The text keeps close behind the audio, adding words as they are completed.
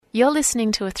You're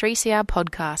listening to a 3CR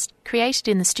podcast created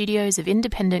in the studios of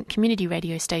independent community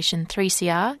radio station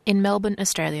 3CR in Melbourne,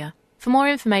 Australia. For more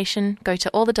information, go to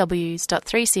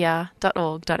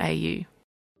allthews.3cr.org.au. And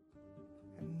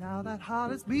now that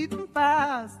heart is beating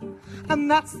fast,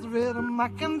 and that's the rhythm I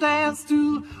can dance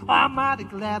to. I'm mighty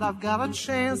glad I've got a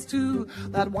chance to.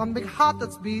 That one big heart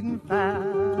that's beating fast.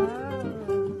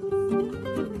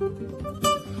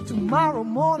 Tomorrow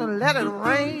morning let it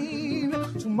rain.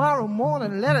 Tomorrow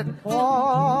morning let it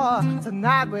pour.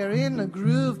 Tonight we're in the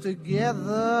groove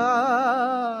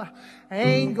together.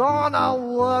 Ain't gonna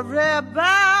worry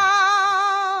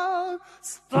about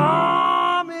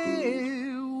stormy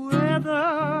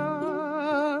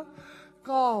weather.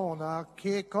 Gonna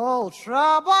kick old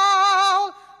trouble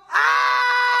out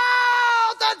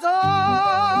the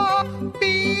door.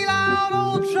 Beat out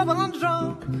old trouble on the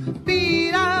drum.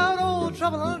 Beat out old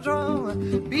trouble on the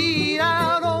drum. Beat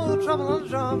out old trouble on the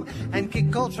drum. And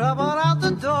kick old trouble out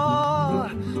the door.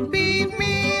 Beat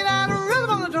me that rhythm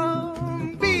on the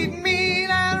drum. Beat me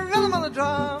that rhythm on the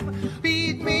drum.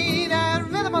 Beat me that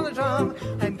rhythm on the drum.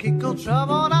 And kick old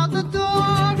trouble out the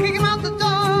door. Kick him out the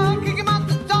door. Kick him out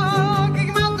the door. Kick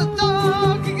him out the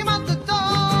door. Kick him out the door.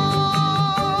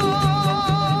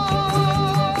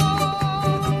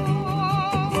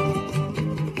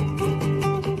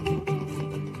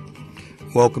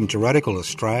 Welcome to Radical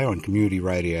Australia on Community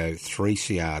Radio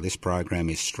 3CR. This program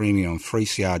is streaming on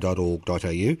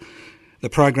 3cr.org.au. The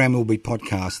program will be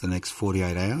podcast the next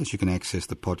 48 hours. You can access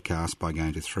the podcast by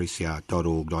going to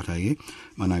 3cr.org.au.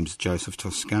 My name's Joseph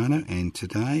Toscano, and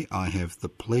today I have the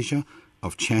pleasure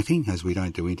of chatting, as we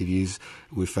don't do interviews,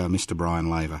 with Mr. Brian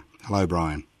Laver. Hello,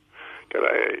 Brian.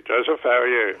 G'day, Joseph. How are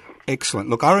you? Excellent.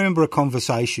 Look, I remember a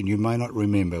conversation you may not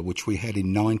remember, which we had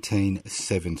in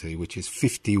 1970, which is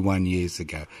 51 years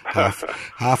ago,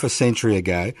 half a century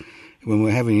ago, when we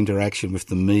were having interaction with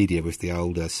the media, with the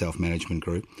old self-management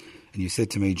group. And you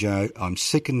said to me, Joe, I'm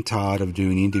sick and tired of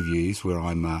doing interviews where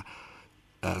I'm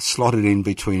slotted in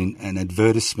between an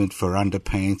advertisement for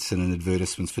underpants and an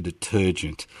advertisement for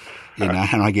detergent, and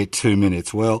I get 2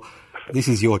 minutes. Well, this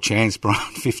is your chance,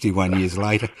 Brian, 51 years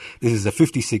later. This is a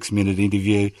 56-minute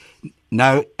interview.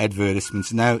 No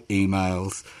advertisements, no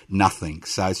emails, nothing.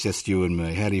 So it's just you and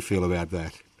me. How do you feel about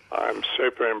that? I'm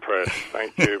super impressed.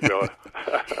 Thank you, Bill.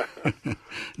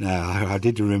 No, I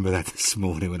did remember that this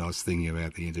morning when I was thinking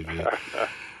about the interview.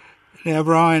 Now,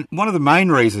 Brian, one of the main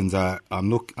reasons I'm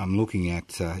looking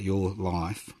at your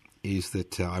life is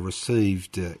that I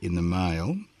received in the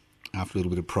mail, after a little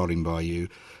bit of prodding by you,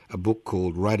 a book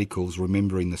called Radicals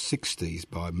Remembering the 60s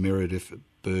by Meredith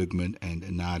Bergman and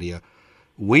Nadia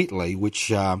Wheatley, which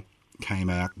came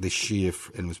out this year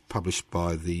and was published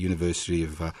by the University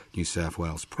of New South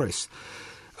Wales Press.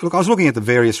 Look, I was looking at the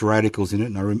various radicals in it,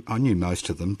 and I knew most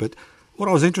of them, but what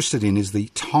I was interested in is the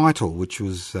title, which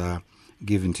was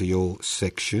given to your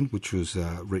section, which was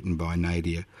written by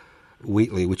Nadia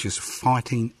Wheatley, which is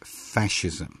Fighting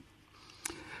Fascism.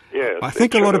 Yes, I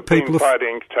think a lot of people are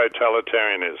fighting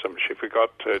totalitarianism. She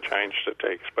forgot to change the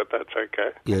text, but that's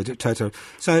okay. Yeah, totally.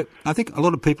 So I think a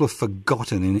lot of people have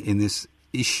forgotten in this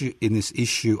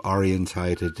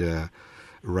issue-orientated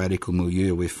radical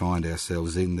milieu we find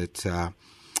ourselves in that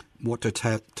what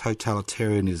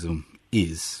totalitarianism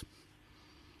is.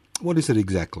 What is it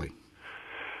exactly?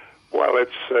 Well,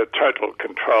 it's total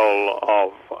control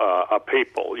of a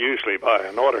people, usually by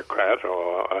an autocrat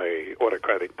or a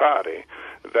autocratic party,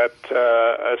 that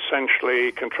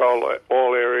essentially control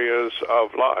all areas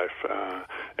of life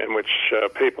in which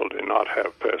people do not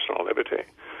have personal liberty.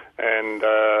 And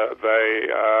they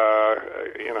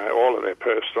all of their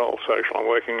personal, social and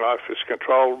working life is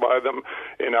controlled by them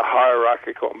in a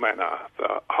hierarchical manner.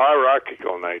 The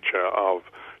hierarchical nature of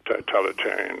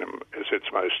totalitarianism is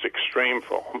its most extreme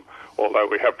form, although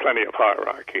we have plenty of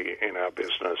hierarchy in our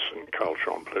business and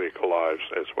cultural and political lives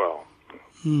as well.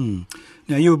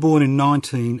 Now, you were born in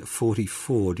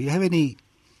 1944. Do you have any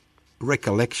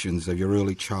recollections of your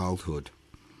early childhood?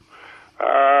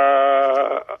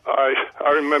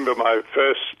 I remember my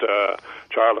first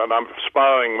childhood. I'm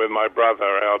sparring with my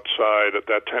brother outside at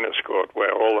that tennis court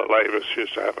where all the Lavers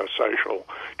used to have a social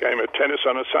game of tennis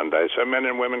on a Sunday, so men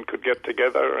and women could get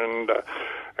together and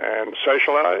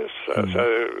socialise.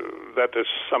 So that is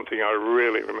something I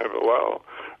really remember well.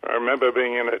 I remember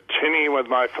being in a tinny with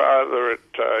my father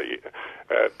at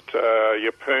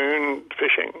Yeppoon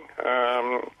fishing,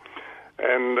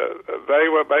 And they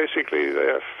were basically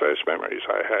the first memories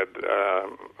I had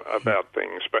about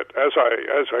things. But as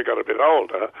I got a bit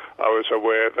older, I was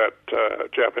aware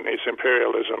that Japanese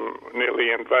imperialism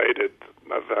nearly invaded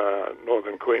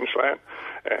northern Queensland,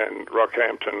 and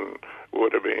Rockhampton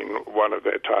would have been one of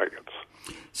their targets.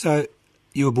 So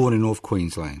you were born in North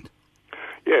Queensland?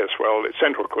 Yes, well, it's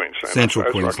central Queensland. Central I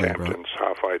suppose Queensland, Rockhampton's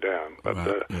halfway down. But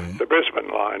Right, the Brisbane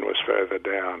line was further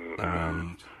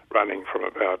down, running from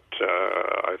about,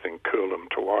 I think, Coolum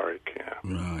to Warwick, yeah.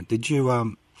 Right. Did you,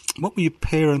 what were your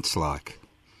parents like?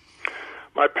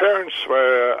 My parents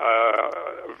were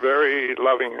very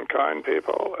loving and kind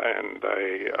people, and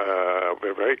they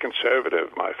were very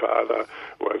conservative. My father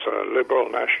was a Liberal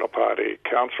National Party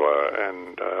councillor,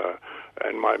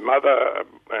 and my mother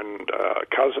and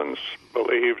cousins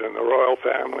believed in the royal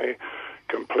family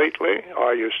completely.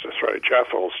 I used to throw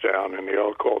jaffles down in the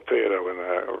Old Court Theatre when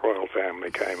the royal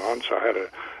family came on, so I had a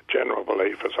general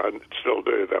belief, as I still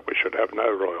do, that we should have no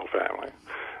royal family.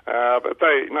 But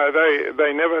they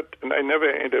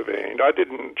never intervened. I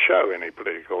didn't show any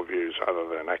political views other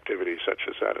than activities such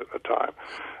as that at the time.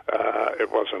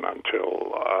 It wasn't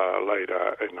until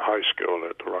later in high school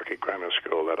at the Rocky Grammar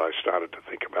School that I started to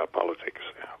think about politics.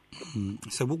 Yeah.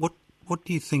 So what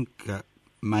do you think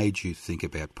made you think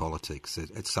about politics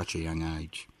at such a young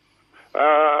age?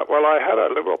 Well, I had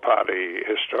a Liberal Party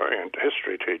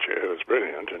history teacher who was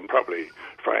brilliant and probably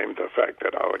framed the fact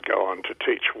that I would go on to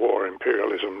teach war,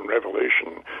 imperialism, and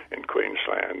revolution in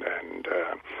Queensland and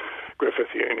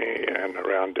Griffith Uni and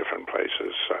around different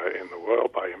places in the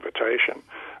world by invitation.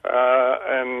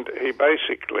 And he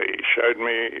basically showed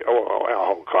me, our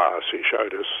whole class, he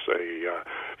showed us the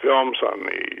films on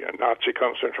the Nazi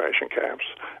concentration camps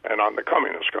and on the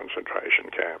communist concentration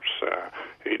camps.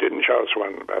 He didn't show us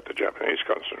one about the Japanese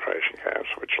concentration camps,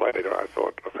 which later I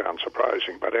found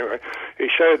surprising. But anyway, he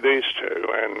showed these two,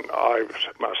 and I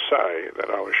must say that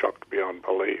I was shocked beyond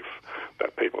belief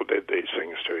that people did these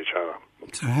things to each other.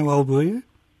 So how old were you?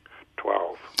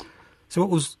 12. So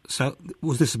was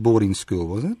this a boarding school,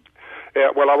 was it? Yeah,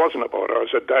 well, I wasn't a boarder. I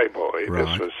was a day boy. Right.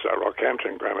 This was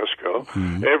Rockhampton Grammar School.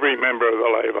 Every member of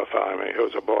the Labour family who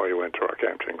was a boy went to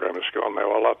Rockhampton Grammar School, and there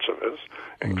were lots of us,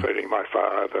 including my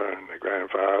father and the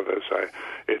grandfathers.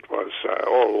 It was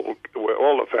all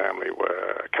the family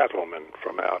were cattlemen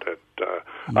from out at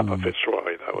Upper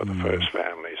Fitzroy. They were the first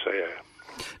families there.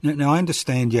 Now I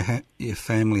understand your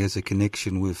family has a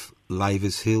connection with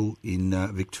Laver's Hill in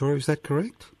Victoria. Is that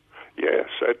correct? Yes,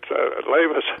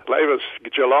 Laver's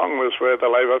Geelong was where the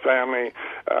Labour family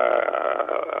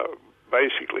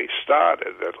basically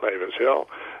started at Laver's Hill,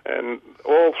 and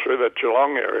all through the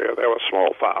Geelong area there were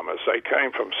small farmers. They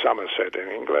came from Somerset in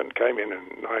England, came in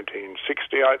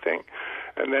 1960, I think,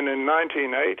 and then in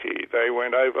 1980 they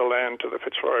went overland to the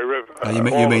Fitzroy River. You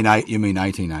mean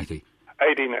 1880?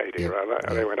 1880, rather.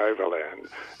 Yeah. They went overland.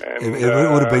 And,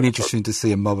 it would have been interesting to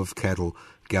see a mob of cattle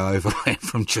go overland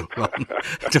from Geelong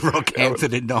to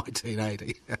Rockhampton in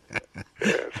 1980.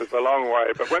 Yes, it's a long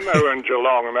way. But when they were in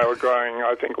Geelong and they were growing,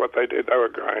 I think what they did, they were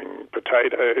growing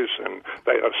potatoes, and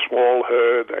they had a small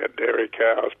herd, they had dairy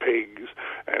cows, pigs,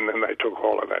 and then they took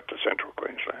all of that to central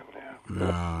Queensland. Yeah.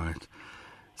 Right.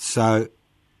 So,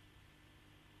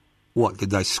 what, did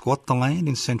they squat the land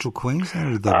in central Queensland,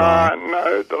 or did they buy it?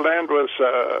 No, the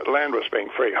land was being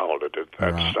freeholded at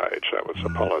that stage. That was the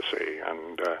policy,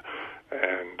 and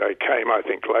they came, I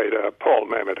think, later. Paul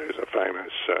Memmott, who's a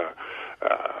famous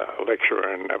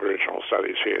lecturer in Aboriginal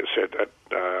studies here, said that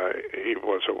he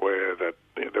was aware that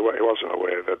he wasn't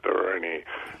aware that there were any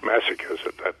massacres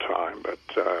at that time,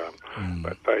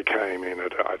 but they came in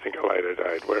at, I think, a later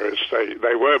date. Whereas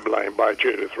they were blamed by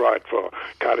Judith Wright for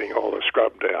cutting all the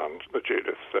scrub down.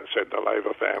 Judith said the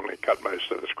Labour family cut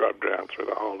most of the scrub down through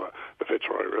the whole of the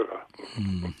Fitzroy River.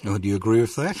 Oh, do you agree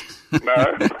with that?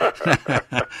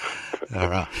 No. All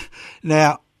right.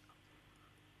 Now,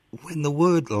 when the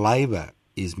word Labour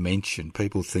is mentioned,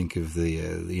 people think of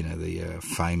the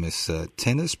famous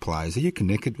tennis players. Are you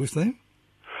connected with them?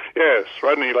 Yes,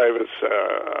 Rodney Laver's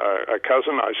a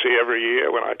cousin I see every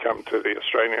year when I come to the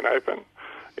Australian Open.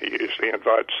 He usually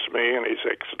invites me and his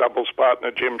ex-doubles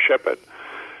partner, Jim Shepherd.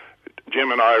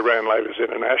 Jim and I ran Laver's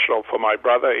International for my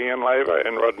brother, Ian Laver,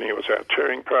 and Rodney was our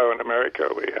touring pro in America.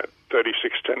 We had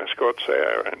 36 tennis courts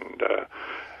there, and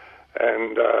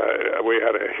we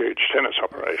had a huge tennis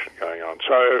operation going on.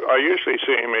 So I usually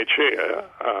see him each year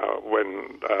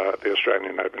when the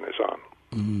Australian Open is on.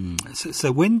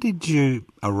 So when did you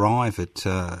arrive at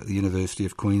the University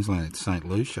of Queensland at St.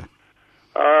 Lucia?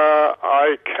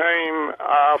 I came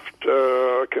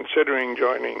after considering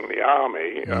joining the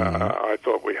army, I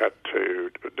thought we had to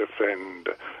defend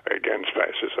against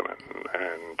fascism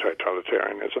and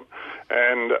totalitarianism.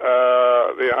 And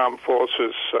the armed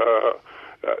forces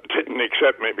didn't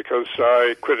accept me because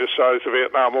I criticised the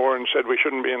Vietnam War and said we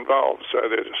shouldn't be involved. So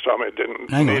they just told me it didn't.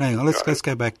 Hang on. Let's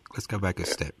go back a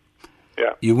step.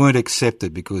 Yeah. You weren't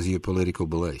accepted because of your political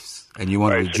beliefs, and you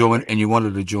wanted to join. And you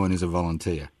wanted to join as a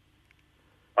volunteer.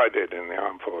 I did in the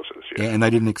armed forces. Yeah, and they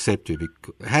didn't accept you.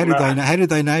 How did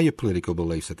they know your political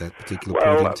beliefs at that particular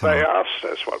point in time? Well, they asked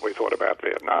us what we thought about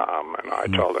Vietnam, and I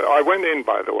told them. I went in,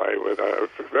 by the way, with a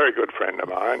very good friend of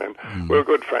mine, and we were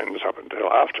good friends up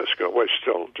until after school. We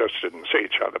still just didn't see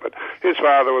each other. But his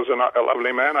father was a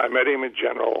lovely man. I met him at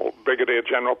Brigadier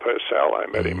General Purcell. I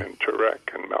met him in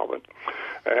Turek in Melbourne.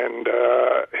 And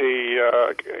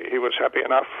he was happy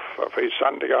enough for his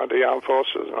son to go into the armed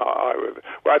forces. And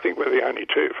I think we're the only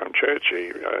two from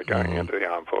Churchie going into the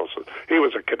armed forces. He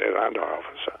was a cadet under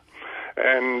officer.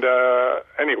 And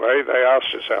anyway, they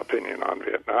asked us our opinion on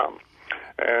Vietnam.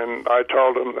 And I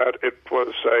told them that it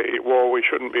was a war we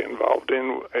shouldn't be involved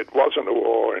in. It wasn't a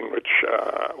war in which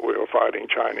we were fighting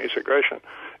Chinese aggression.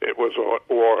 It was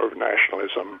a war of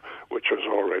nationalism, which was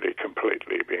already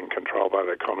completely being controlled by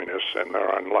the communists, and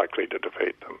they're unlikely to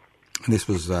defeat them. And this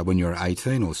was when you were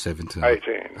 18 or 17?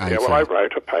 18. Yeah, well, I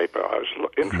wrote a paper. I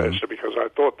was interested because I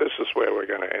thought this is where we're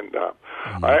going to end up.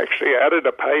 I actually added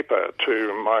a paper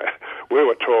to we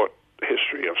were taught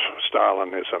history of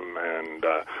Stalinism and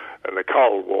the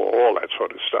Cold War, all that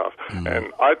sort of stuff.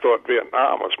 And I thought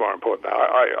Vietnam was more important.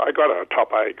 I got a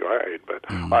top A grade, but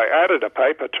I added a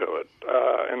paper to it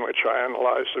in which I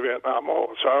analysed the Vietnam War.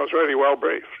 So I was really well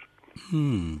briefed.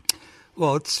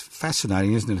 Well, it's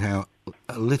fascinating, isn't it, how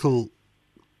a little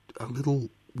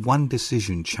one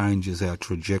decision changes our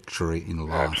trajectory in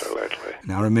life. Absolutely.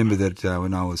 Now, I remember that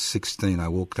when I was 16, I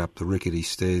walked up the rickety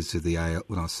stairs of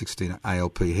when I was 16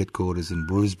 ALP headquarters in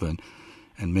Brisbane,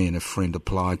 and me and a friend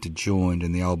applied to join,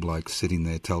 and the old bloke sitting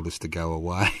there told us to go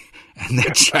away. And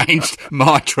that changed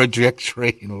my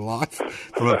trajectory in life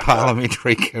from a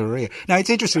parliamentary career. Now, it's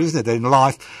interesting, isn't it, that in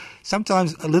life,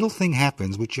 sometimes a little thing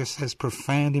happens which just has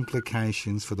profound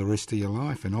implications for the rest of your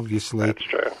life. And obviously, that's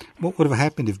true. What would have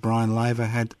happened if Brian Laver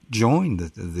had joined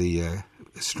the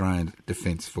Australian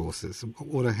Defence Forces? What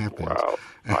would have happened? Well,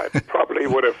 I probably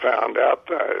would have found out,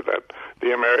 though, that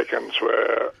the Americans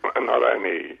were not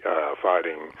only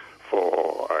fighting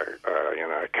for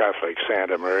Catholic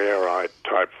Santa Maria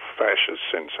type fascists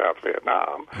in South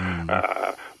Vietnam,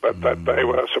 but that they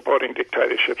were supporting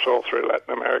dictatorships all through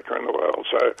Latin America and the world.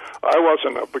 So I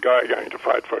wasn't a guy going to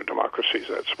fight for democracies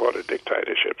that supported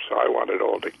dictatorships. I wanted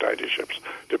all dictatorships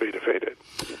to be defeated.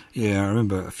 Yeah, I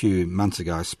remember a few months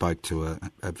ago I spoke to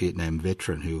a Vietnam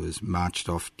veteran who was marched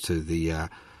off to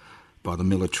by the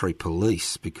military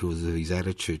police because of his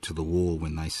attitude to the war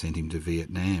when they sent him to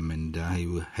Vietnam, and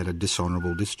he had a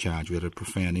dishonourable discharge. We had a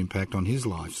profound impact on his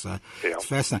life, so It's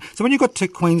fascinating. So when you got to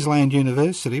Queensland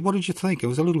University, what did you think? It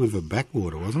was a little bit of a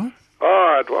backwater, wasn't it?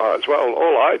 Oh, it was. Well,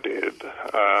 all I did,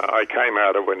 I came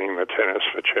out of winning the tennis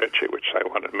for Churchie, which they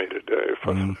wanted me to do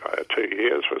for 2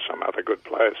 years with some other good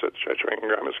players at Churchill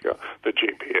Grammar School, the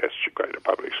GPS, Greater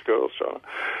Public Schools.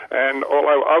 And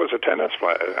I was a tennis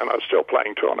player, and I was still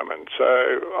playing tournaments. So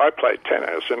I played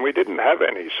tennis, and we didn't have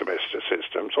any semester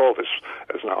systems. All this,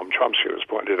 as Noam Chomsky was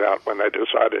pointed out, when they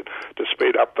decided to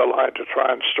speed up the line to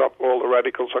try and stop all the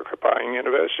radicals occupying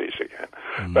universities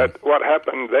again. But what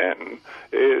happened then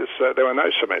is there were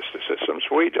no semester systems.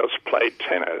 We just played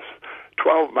tennis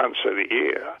 12 months of the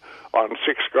year on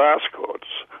 6 grass courts,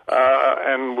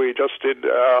 and we just did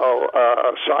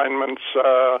our assignments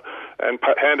and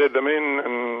handed them in,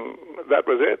 and that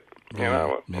was it.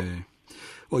 Yeah.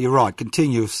 Well, you're right.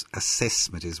 Continuous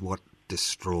assessment is what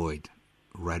destroyed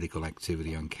radical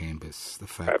activity on campus. The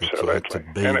fact that you had to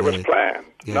be and it was planned.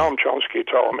 Yeah. Noam Chomsky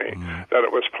told me that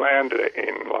it was planned.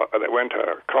 They went to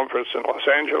a conference in Los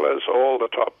Angeles, all the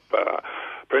top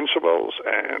principals,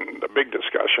 and the big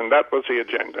discussion. That was the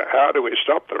agenda. How do we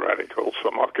stop the radicals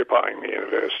from occupying the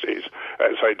universities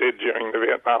as they did during the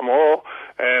Vietnam War?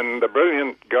 And the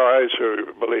brilliant guys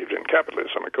who believed in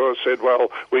capitalism, of course, said,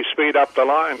 well, we speed up the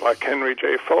line like Henry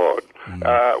J. Ford. And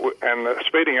the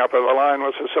speeding up of the line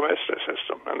was the semester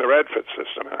system and the Radford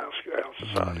system in our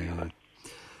society.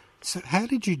 So how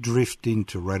did you drift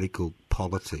into radical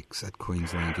politics at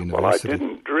Queensland University? Well, I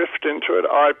didn't drift into it.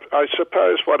 I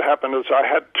suppose what happened is I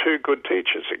had 2 good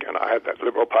teachers again. I had that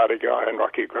Liberal Party guy and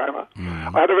Rocky Grammar.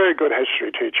 I had a very good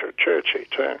history teacher at Churchie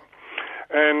too.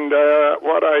 And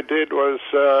what I did was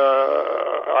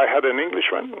I had an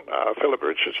Englishman, Philip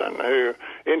Richardson, who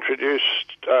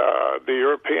introduced the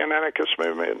European anarchist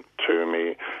movement to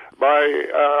me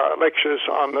by lectures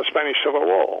on the Spanish Civil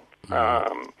War.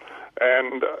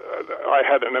 And I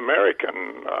had an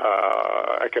American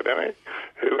academic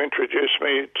who introduced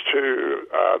me to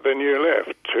the New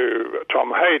Left, to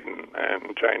Tom Hayden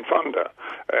and Jane Fonda.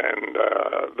 And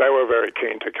they were very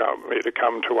keen to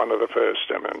come to one of the first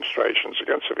demonstrations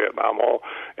against the Vietnam War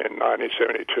in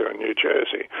 1972 in New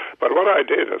Jersey. But what I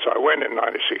did is I went in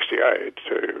 1968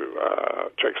 to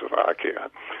Czechoslovakia,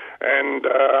 and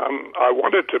I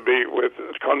wanted to be with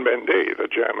Cohn-Bendit, the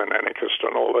German anarchist,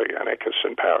 and all the anarchists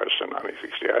in Paris in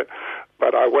 1968.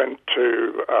 But I went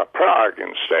to Prague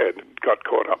instead, got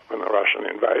caught up in the Russian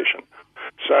invasion.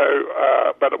 So,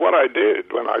 but what I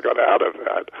did when I got out of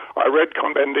that, I read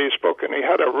Cohn-Bendit's book, and he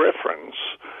had a reference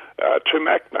to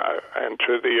Makhno and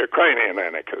to the Ukrainian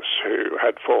anarchists who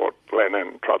had fought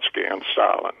Lenin, Trotsky, and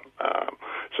Stalin.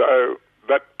 So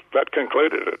that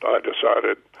concluded it. I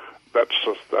decided that's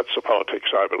the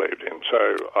politics I believed in.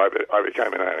 So I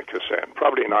became an anarchist then,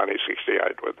 probably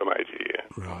 1968 was the major year.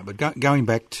 Right, but going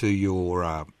back to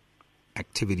your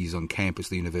activities on campus,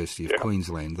 the University of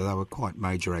Queensland, they were quite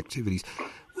major activities.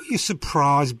 Were you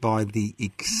surprised by the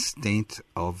extent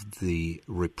of the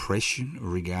repression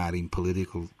regarding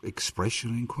political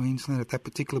expression in Queensland at that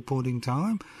particular point in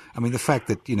time? I mean, the fact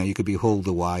that, you could be hauled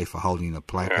away for holding a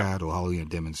placard or holding a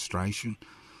demonstration.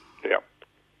 Yeah.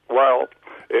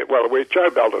 Joe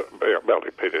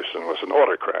Beldy-Peterson was an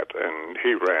autocrat, and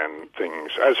he ran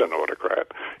things as an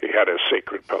autocrat. He had a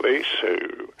secret police who,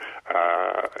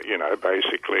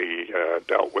 basically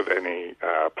dealt with any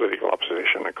political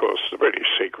opposition. Of course, the British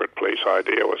secret police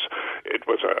idea was it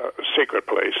was a secret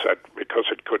police that because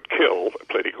it could kill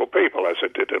political people, as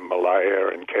it did in Malaya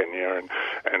and Kenya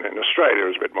and in Australia, it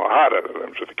was a bit more harder for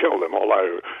them to kill them.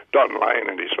 Although Don Lane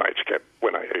and his mates kept,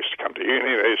 when I used to come to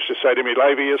uni, they used to say to me,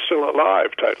 "Laver, you're still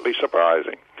alive," totally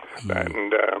surprising.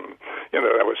 And,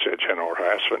 that was their general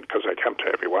harassment because they come to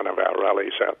every one of our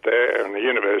rallies out there, and the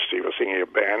university was thinking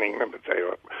of banning them, but they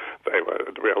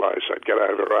realised they'd get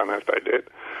overrun if they did.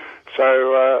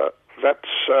 So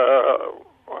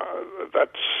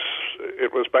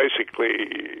it was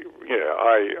basically,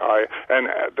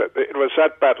 it was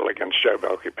that battle against Joe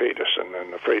Beldy-Peterson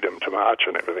and the freedom to march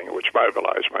and everything which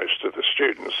mobilised most of the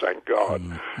students, thank God,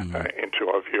 into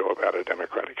a view about a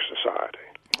democratic society.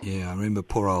 Yeah, I remember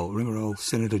old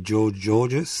Senator George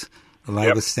Georges, the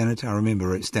Labor senator. I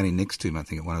remember standing next to him, I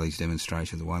think, at one of these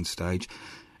demonstrations at one stage,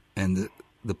 and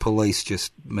the police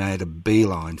just made a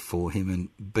beeline for him and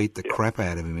beat the crap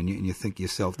out of him. And you think to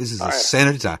yourself, this is a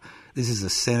senator. This is a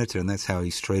senator, and that's how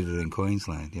he's treated in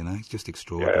Queensland. It's just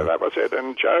extraordinary. Yeah, that was it.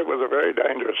 And Joe was a very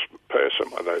dangerous person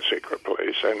with those secret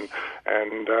police,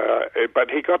 but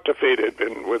he got defeated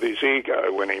with his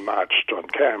ego when he marched on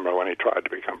camera when he tried to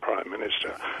become Prime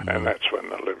Minister, and that's when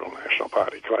the Liberal National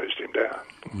Party closed him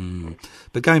down.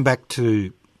 But going back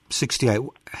to 68,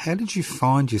 how did you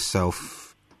find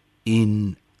yourself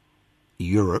in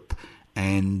Europe?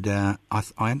 And I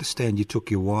understand you took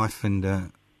your wife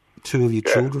and two of your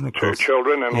children across. 2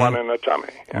 children and one in the tummy.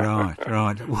 Yeah.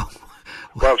 Right.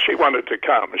 Well, she wanted to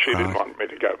come. She didn't want me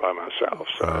to go by myself.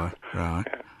 So, right.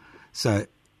 Yeah. So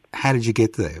how did you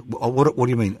get there? What do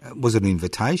you mean? Was it an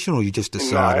invitation or you just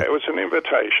decided? No, it was an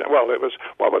invitation. Well, it was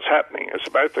what was happening is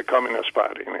both the Communist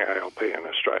Party and the ALP in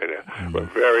Australia were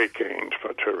very keen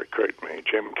to recruit me.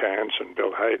 Jim Cairns and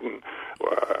Bill Hayden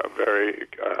were very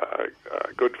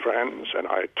good friends, and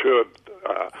I toured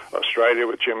Australia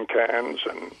with Jim Cairns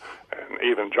and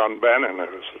even John Bannon,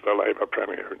 who was the Labor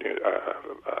Premier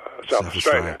of South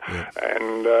Australia.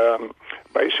 And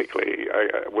basically,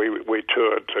 we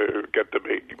toured to get the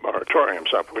big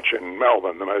moratoriums up, which in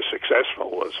Melbourne, the most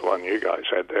successful was the one you guys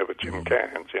had there with Jim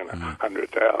Cairns,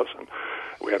 100,000.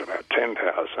 We had about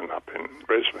 10,000 up in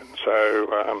Brisbane. So,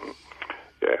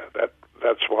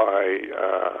 that's why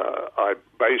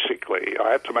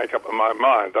I had to make up my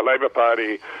mind. The Labor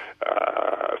Party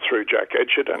through Jack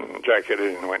Edgerton. Jack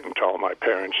Edgerton went and told my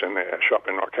parents in their shop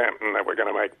in Rockhampton that we're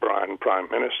going to make Brian Prime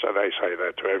Minister. They say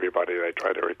that to everybody they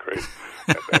try to recruit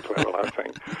at that level, I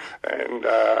think. And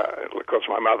of course,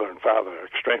 my mother and father are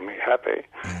extremely happy.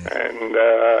 And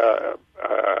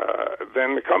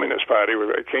then the Communist Party were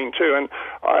very keen too. And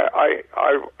I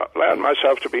allowed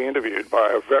myself to be interviewed by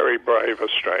a very brave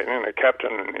Australian, a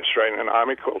captain in the Australian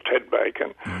Army called Ted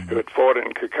Bacon, who had fought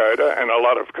in Kokoda, and a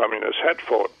lot of communists had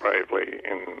fought bravely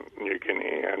in New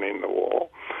Guinea and in the war.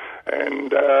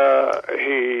 And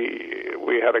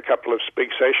we had a couple of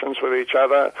big sessions with each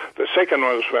other. The second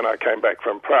was when I came back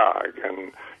from Prague,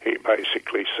 and he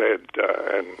basically said,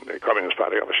 and the Communist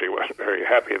Party obviously wasn't very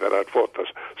happy that I'd fought the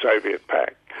Soviet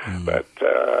pact, but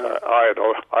I had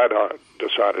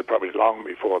decided probably long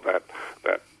before that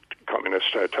communist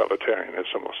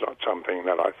totalitarianism was not something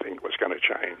that I think was going to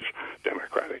change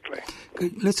democratically.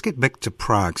 Let's get back to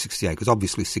Prague 68, because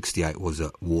obviously 68 was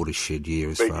a watershed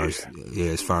year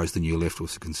as far as the New Left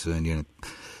was concerned. You know,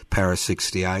 Paris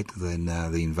 68, then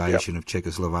the invasion of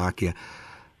Czechoslovakia.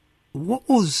 What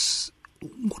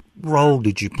role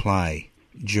did you play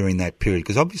during that period?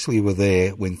 Because obviously you were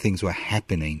there when things were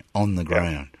happening on the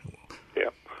ground.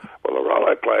 Well, the role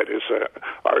I played is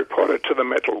I reported to the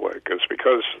metal workers,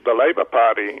 because the Labour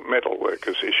Party metal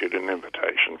workers issued an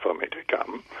invitation for me to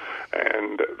come,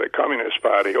 and the Communist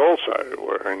Party also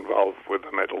were involved with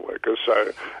the metal workers,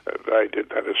 so they did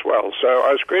that as well. So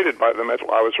I was greeted by the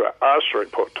metal. I was asked to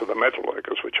report to the metal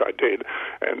workers, which I did,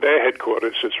 and their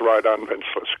headquarters is right on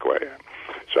Wenceslas Square.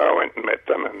 So I went and met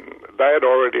them, and they had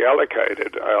already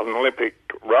allocated an Olympic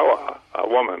rower, a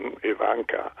woman,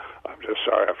 Ivanka, I'm just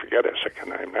sorry, I forget her second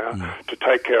name now, to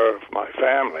take care of my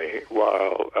family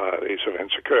while these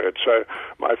events occurred. So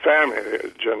my family,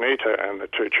 Janita and the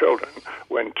two children,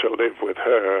 went to live with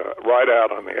her right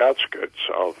out on the outskirts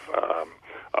of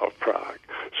Prague.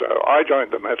 So I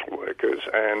joined the metal workers,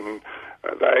 and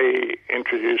they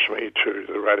introduced me to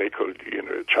the radical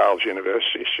Charles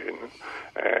University students,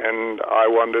 and I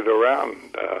wandered around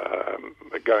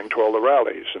going to all the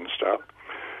rallies and stuff.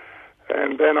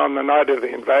 And then on the night of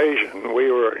the invasion, we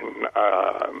were in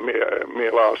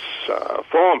Milos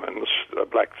Forman's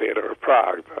Black Theatre of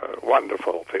Prague, a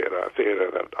wonderful theatre, a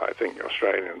theatre that I think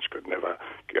Australians could never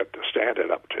get the standard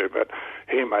up to, but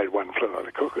he made one flew out of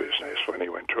the cuckoo's nest when he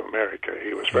went to America.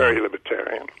 He was very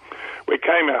libertarian. We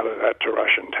came out of that to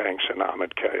Russian tanks and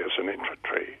armoured carriers and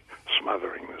infantry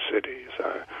smothering the city.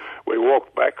 So we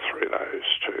walked back through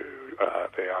those to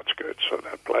the outskirts of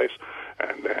that place,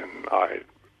 and then I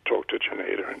talked to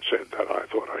Janita and said that I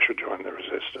thought I should join the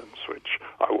resistance, which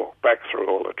I walked back through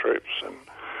all the troops, and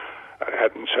I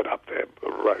hadn't set up their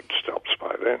road stops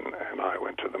by then, and I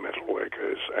went to the metal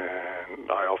workers and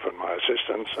I offered my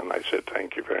assistance, and they said,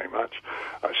 thank you very much.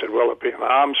 I said, will it be an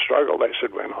armed struggle? They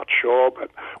said, we're not sure, but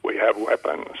we have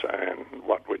weapons, and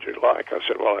what would you like? I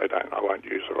said, well, I won't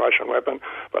use a Russian weapon,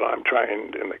 but I'm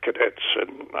trained in the cadets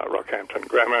in Rockhampton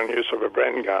Grammar in use of a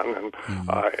Bren gun, and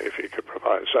if you could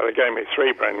provide. So they gave me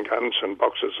 3 Bren guns and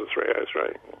boxes of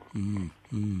 303.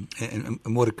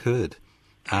 And what occurred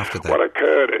after that? What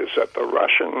occurred is that the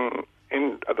Russian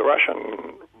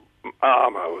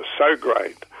armour was so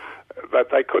great that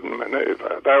they couldn't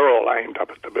manoeuvre. They were all aimed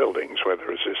up at the buildings where the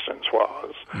resistance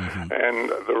was, and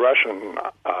the Russian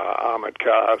armoured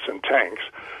cars and tanks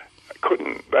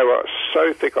couldn't. They were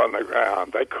so thick on the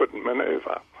ground they couldn't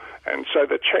manoeuvre, and so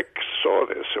the Czechs saw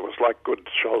this. It was like good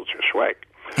soldier schwack.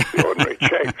 The ordinary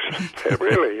Czechs,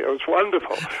 really, it was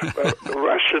wonderful. But the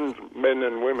Russian men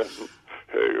and women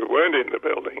who weren't in the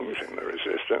buildings in the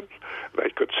resistance, they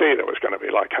could see it was going to be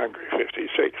like Hungary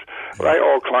 56. They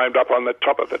all climbed up on the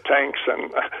top of the tanks,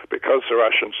 and because the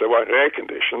Russians, they weren't air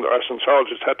conditioned, the Russian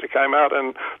soldiers had to come out,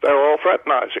 and they were all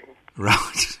fraternizing.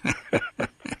 Right.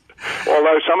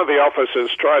 Although some of the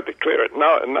officers tried to clear it,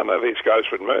 none of these guys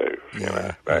would move.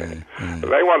 They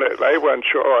weren't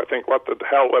sure, I think, what the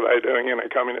hell were they doing in a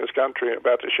communist country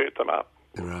about to shoot them up.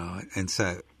 Right, and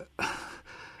so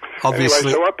obviously,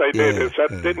 anyway, so what they did is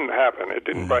that didn't happen. It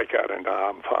didn't break out into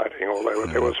armed fighting, although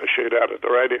there was a shootout at the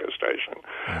radio station.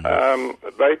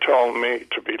 They told me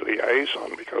to be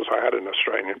liaison because I had an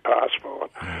Australian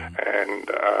passport, and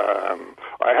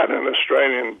I had an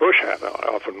Australian bush hat I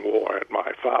often wore at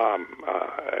my farm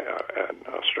in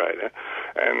Australia,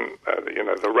 and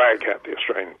the rag hat the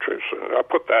Australian troops. I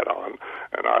put that on,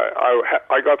 and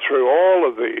I got through all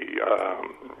of the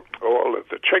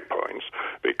checkpoints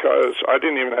because I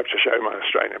didn't even have to show my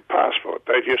Australian passport.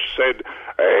 They just said,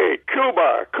 hey,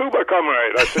 Cuba,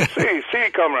 comrade. I said, see,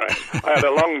 comrade. I had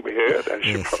a long beard, as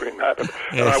you probably know,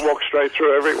 and I walked straight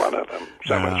through every one of them.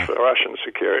 So much for Russian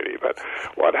security. But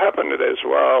what happened as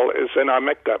well is then I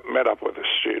met up with the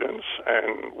students,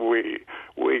 and we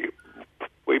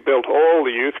built all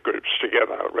the youth groups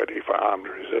together ready for armed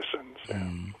resistance.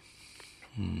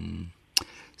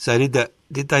 So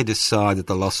did they decide that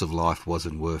the loss of life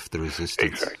wasn't worth the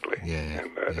resistance? Exactly. Yeah.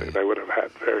 And they would have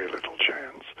had very little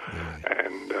chance. Yeah.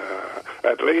 And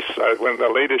at least when the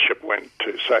leadership went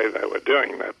to say they were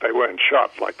doing that, they weren't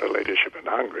shot like the leadership in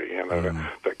Hungary.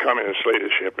 The communist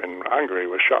leadership in Hungary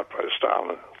was shot by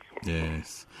Stalin.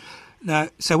 Yes. Now,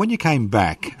 so when you came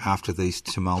back after these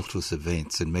tumultuous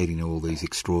events and meeting all these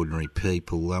extraordinary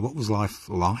people, what was life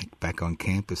like back on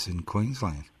campus in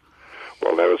Queensland?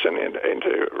 Well, there was another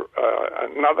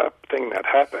thing that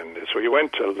happened is we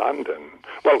went to London.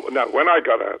 Well, no,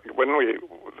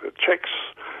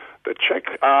 the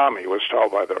Czech army was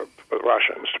told by the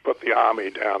Russians to put the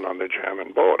army down on the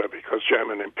German border because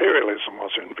German imperialism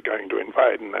was going to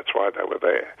invade, and that's why they were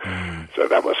there. So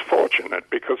that was fortunate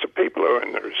because the people who were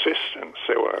in the resistance,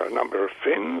 there were a number of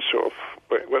Finns who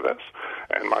were with us,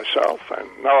 and myself, and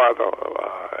no other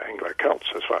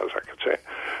Anglo-Celts as far as I could see.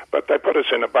 But they put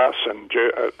us in a bus and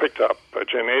picked up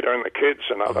Janita and the kids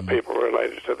and other people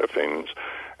related to the Finns,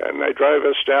 and they drove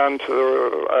us down to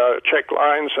the Czech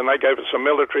lines, and they gave us a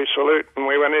military salute, and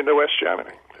we went into West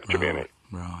Germany to Munich.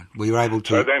 Right. Were you able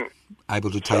to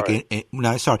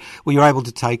Sorry. Were you able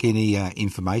to take any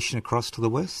information across to the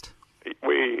West?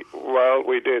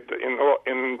 We did in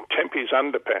Tempe's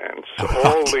underpants.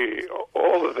 Right.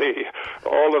 All of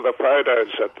the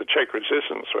photos that the Czech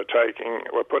resistance were taking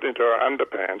were put into our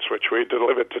underpants, which we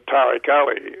delivered to Tariq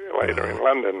Ali later in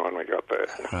London when we got there.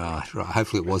 Right.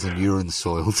 Hopefully it wasn't urine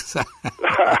soiled.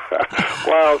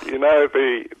 Well,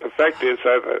 the fact is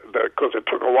that because it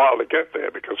took a while to get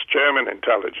there, because German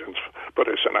intelligence put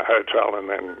us in a hotel and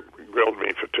then grilled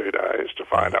me for 2 days to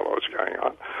find out what was going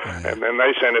on. And then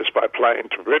they sent us by plane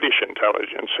to British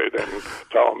intelligence, who then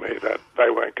told me that they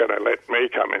weren't going to let me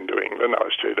come into England. I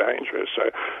was too dangerous.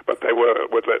 But they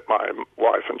would let my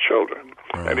wife and children.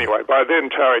 Right. Anyway, by then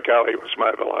Tariq Ali was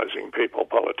mobilising people,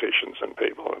 politicians and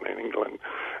people in England.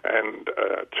 And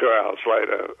 2 hours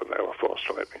later, they were forced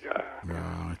to let me go.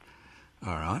 Right.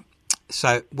 All right.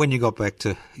 So when you got back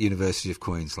to University of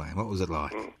Queensland, what was it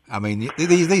like? I mean,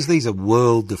 these are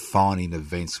world-defining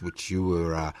events which you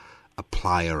were a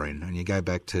player in, and you go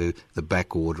back to the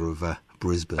backwater of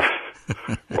Brisbane.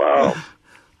 Well,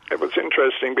 it was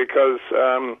interesting because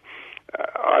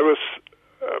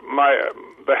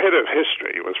the head of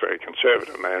history was very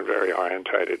conservative man, very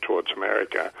orientated towards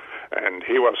America, and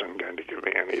he wasn't going to give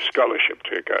me any scholarship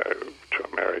to go to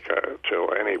America to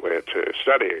anywhere to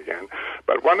study again.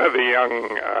 But one of the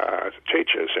young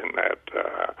teachers in that,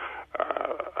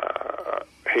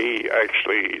 he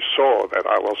actually saw that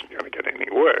I wasn't going to get any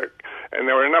work, and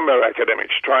there were a number of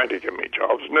academics trying to give me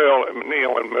jobs. Neil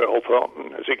and Merle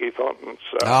Thornton, Ziggy Thornton's.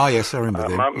 Yes, I remember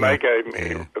them. They gave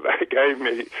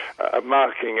me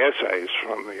marking essays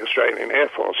from the Australian Air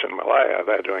Force in Malaya.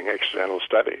 They're doing external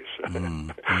studies,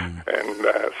 and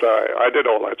so I did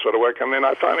all that sort of work. And then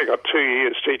I finally got 2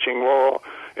 years teaching war,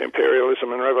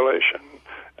 imperialism, and revolution.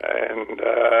 And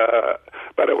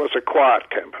but it was a quiet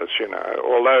campus,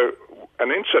 although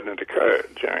an incident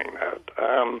occurred during that,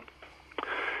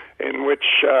 in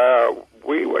which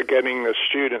we were getting the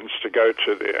students to go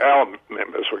to our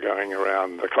members were going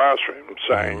around the classroom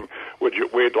saying,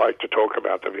 we'd like to talk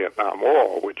about the Vietnam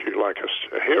War, would you like us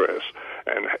to hear us?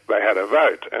 And they had a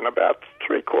vote, and about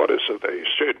 3/4 of the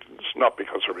students, not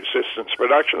because of resistance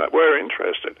production, that were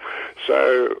interested.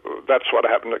 So that's what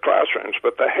happened to classrooms.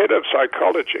 But the head of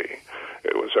psychology,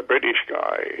 it was a British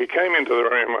guy, he came into the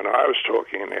room when I was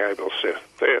talking in the Abel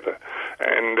Theatre,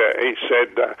 and he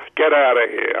said, get out of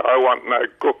here, I want no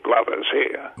cook lovers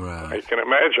here. Right. You can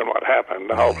imagine what happened.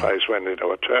 The whole place went into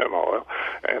a turmoil,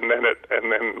 and then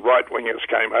right-wingers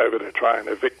came over to try and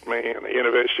evict me, and the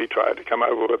university tried to come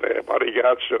over with their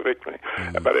bodyguards to evict me.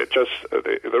 But it just,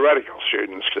 the radical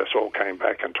students just all came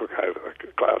back and took over the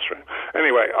classroom.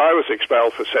 Anyway, I was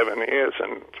expelled for 7 years,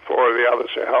 and 4 of the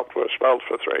others who helped were expelled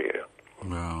for 3 years.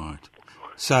 Right.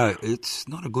 So it's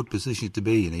not a good position to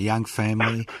be in. A young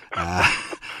family,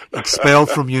 expelled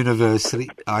from university.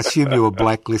 I assume you were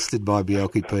blacklisted by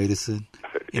Bjelke Petersen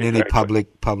in any public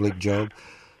job.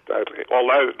 Totally.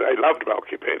 Although they loved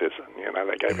Bjelke Petersen,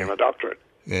 they gave him a doctorate.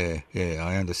 Yeah,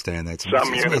 I understand that.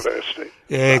 University.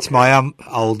 It's my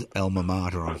old alma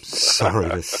mater. I'm sorry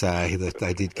to say that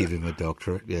they did give him a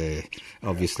doctorate. Yeah,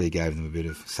 obviously gave them a bit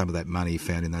of some of that money he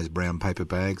found in those brown paper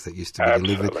bags that used to be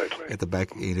delivered at the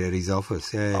back at his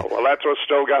office. Yeah. Oh, well, that's what's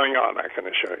still going on, I can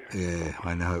assure you. Yeah,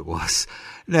 I know it was.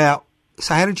 Now,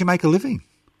 so how did you make a living?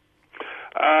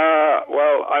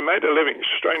 Well, I made a living,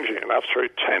 strangely enough, through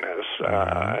tennis.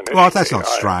 Well, that's not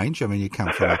strange. I mean, you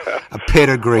come from a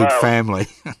pedigreed family.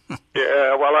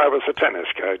 Yeah, well, I was a tennis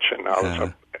coach, and I was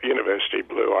a University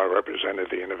Blue. I represented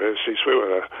the universities. We were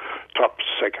the top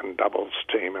second doubles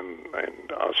team in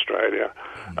Australia.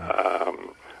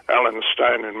 Alan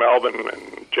Stone in Melbourne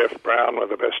and Jeff Brown were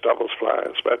the best doubles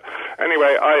players. But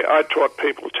anyway, I taught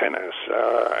people tennis,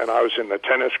 and I was in the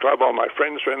tennis club. All my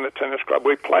friends were in the tennis club.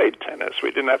 We played tennis.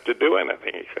 We didn't have to do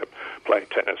anything except play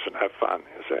tennis and have fun,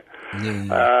 you see.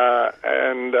 Yeah.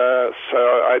 So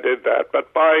I did that.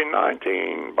 But by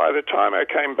the time I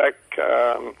came back,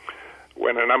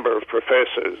 when a number of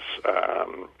professors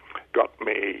got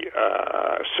me,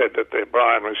 said that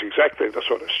Brian was exactly the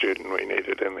sort of student we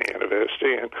needed in the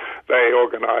university, and they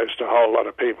organised a whole lot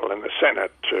of people in the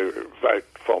Senate to vote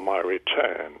for my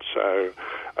return. So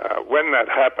when that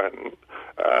happened,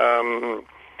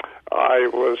 I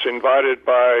was invited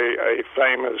by a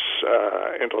famous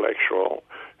intellectual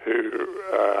who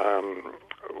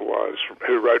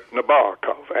wrote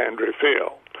Nabokov, Andrew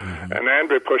Field. Mm-hmm. And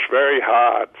Andrew pushed very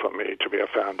hard for me to be a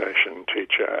foundation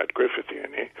teacher at Griffith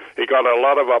Uni. He got a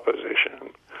lot of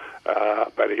opposition,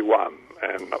 but he won.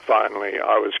 And finally,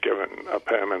 I was given a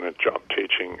permanent job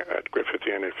teaching at Griffith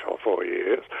Uni for 4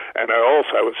 years. And I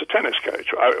also was a tennis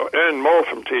coach. I earned more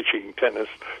from teaching tennis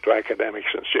to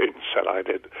academics and students than I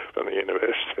did from the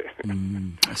university.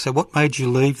 So what made you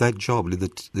leave that job?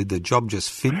 Did the job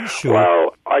just finish? Or?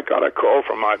 Well, I got a call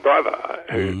from my brother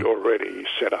who'd already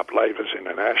set up Laver's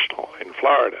International in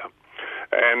Florida.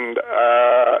 And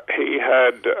he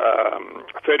had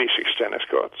 36 tennis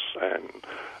courts, and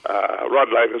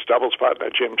Rod Laver's doubles partner,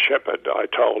 Jim Shepherd, I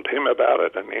told him about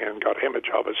it, and Ian got him a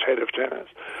job as head of tennis.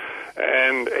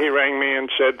 And he rang me and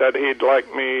said that he'd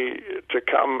like me to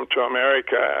come to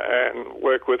America and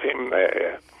work with him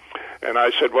there. And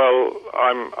I said, well,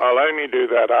 I'll only do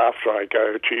that after I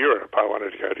go to Europe. I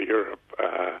wanted to go to Europe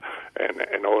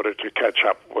in order to catch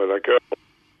up with a girl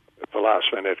at the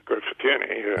last minute at Griffith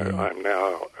Uni, who I'm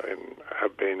now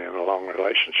have been in a long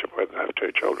relationship with and have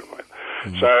 2 children with.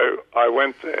 So I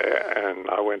went there, and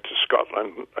I went to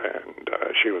Scotland, and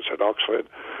she was at Oxford.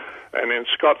 And in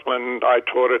Scotland, I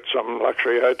taught at some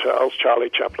luxury hotels,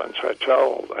 Charlie Chaplin's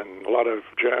Hotel, and a lot of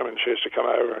Germans used to come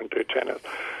over and do tennis.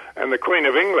 And the Queen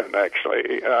of England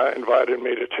actually invited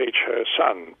me to teach her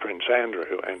son, Prince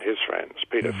Andrew, and his friends,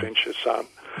 Peter Finch's son,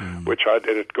 which I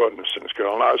did at Gordonston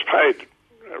School. And I was paid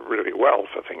really well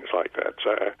for things like that.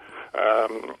 So,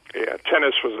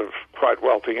 tennis was a quite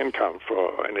wealthy income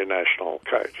for an international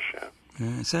coach.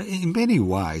 Yeah. So in many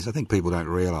ways, I think people don't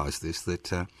realise this,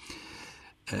 that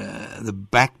the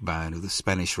backbone of the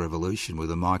Spanish Revolution were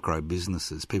the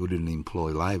micro-businesses. People didn't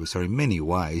employ labour. So in many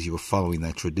ways, you were following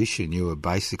that tradition. You were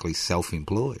basically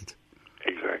self-employed.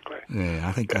 Exactly. Yeah,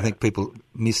 I think people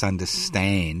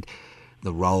misunderstand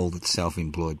the role that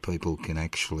self-employed people can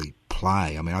actually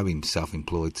play. I mean, I've been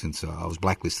self-employed since I was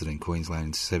blacklisted in Queensland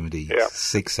in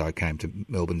 76. So I came to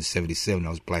Melbourne in 77. I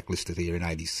was blacklisted here in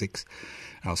 86.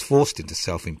 I was forced into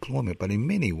self-employment. But in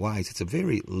many ways, it's a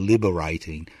very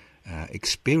liberating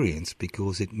experience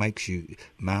because it makes you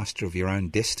master of your own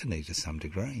destiny to some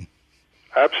degree.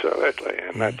 Absolutely,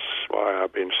 and that's why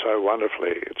I've been so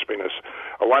wonderfully. It's been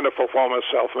a wonderful form of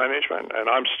self-management, and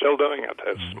I'm still doing it.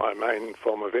 That's my main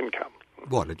form of income.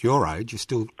 What, at your age, you're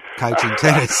still coaching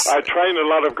tennis? I train a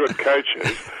lot of good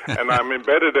coaches, and I'm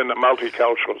embedded in a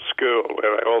multicultural school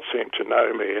where they all seem to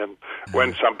know me, and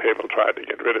when some people tried to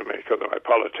get rid of me because of my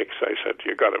politics, they said,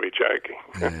 you've got to be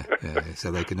joking. So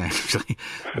they can actually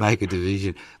make a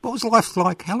division. What was life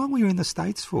like? How long were you in the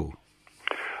States for?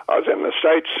 I was in the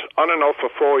States on and off for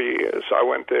 4 years. I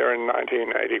went there in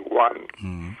 1981,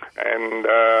 and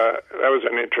that was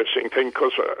an interesting thing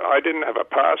because I didn't have a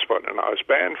passport and I was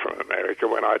banned from America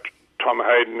when Tom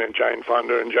Hayden and Jane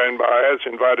Fonda and Joan Baez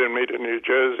invited me to New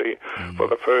Jersey for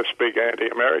the first big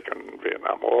anti-American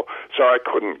Vietnam War, so I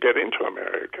couldn't get into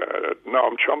America.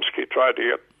 Noam Chomsky tried to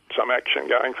get some action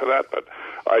going for that, but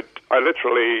I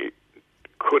literally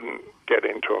couldn't get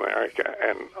into America,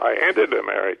 and I entered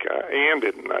America. Ian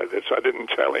didn't know this. I didn't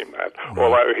tell him that,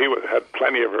 although he had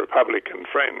plenty of Republican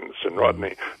friends, and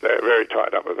Rodney, they were very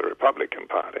tied up with the Republican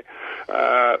Party,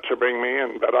 to bring me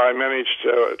in. But I managed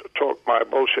to talk my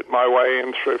bullshit my way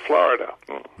in through Florida.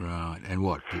 Right, and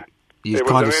what? There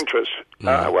was an interest.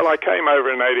 Well, I came over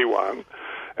in 81,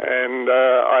 and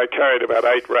I carried about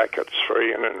 8 rackets for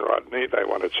Ian and Rodney. They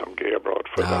wanted some gear brought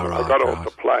for them. I got off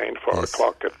the plane 4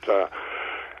 o'clock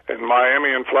in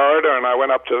Miami in Florida, and I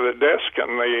went up to the desk,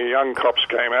 and the young cops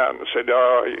came out and said,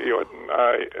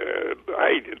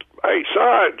 hey,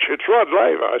 Sarge, it's Rod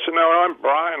Laver. I said, no, I'm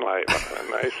Brian Laver.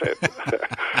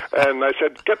 And they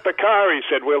said, get the car. He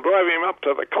said, we'll drive him up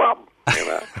to the club. You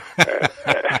know,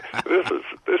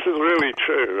 this is really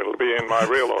true. It'll be in my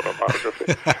real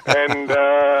autobiography. And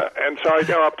so I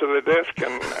go up to the desk,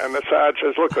 and the sergeant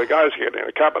says, look, the guy's getting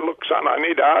a cup, and look, son, I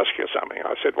need to ask you something.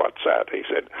 I said, what's that? He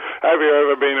said, have you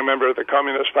ever been a member of the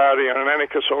Communist Party or an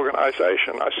anarchist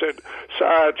organisation? I said,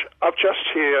 Sarge, I've just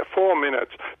here 4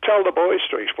 minutes. Tell the boys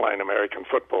to explain American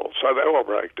football. So they all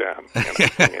broke down.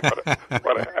 Thinking,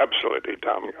 what an absolutely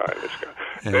dumb guy this guy.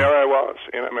 Yeah. There I was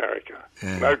in America.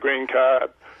 Yeah. No green card,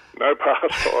 no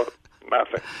passport.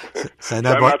 Nothing. So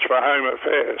much for home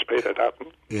affairs, Peter Dutton.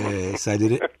 Yeah, so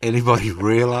did anybody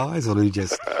realise, or did he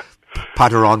just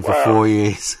putter on for 4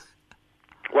 years?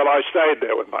 Well, I stayed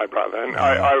there with my brother, and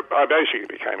I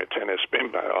basically became a tennis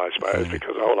bimbo, I suppose,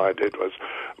 because all I did was,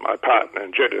 my partner,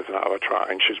 Judith, and I were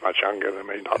trying, she's much younger than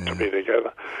me, not to be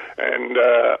together, and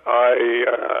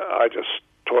I just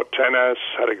taught tennis,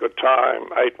 had a good time,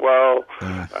 ate well,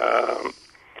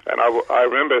 and I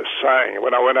remember saying,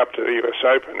 when I went up to the US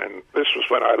Open, and this was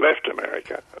when I left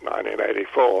America in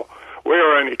 1984, we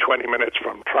were only 20 minutes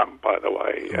from Trump, by the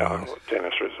way, our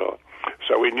tennis resort.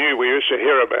 So we used to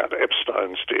hear about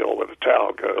Epstein's deal with the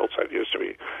towel girls. That used to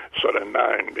be sort of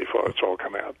known before it's all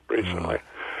come out recently.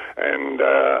 And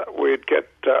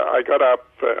I got up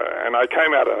and I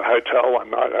came out of the hotel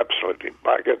one night absolutely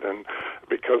buggered,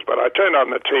 but I turned on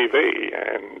the TV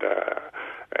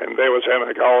and there was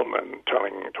Emma Goldman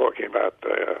talking about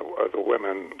the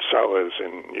women sewers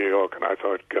in New York, and I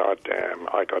thought, God damn,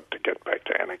 I got to get back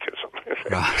to anarchism.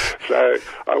 So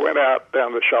I went out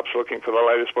down the shops looking for the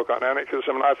latest book on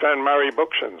anarchism, and I found Murray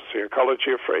Bookchin's The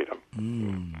Ecology of Freedom.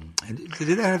 And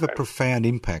did that have a profound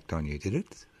impact on you, did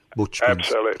it? Bookchin's?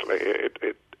 Absolutely.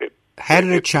 How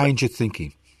did it change your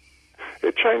thinking?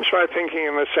 It changed my thinking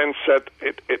in the sense that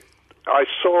I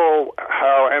saw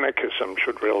how anarchism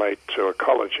should relate to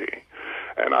ecology,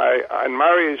 and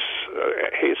Murray's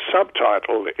his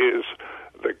subtitle is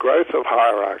 "The Growth of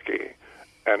Hierarchy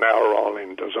and Our Role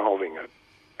in Dissolving It."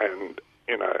 And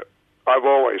I've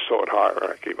always thought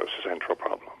hierarchy was a central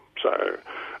problem. So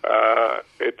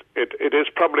it is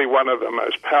probably one of the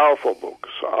most powerful books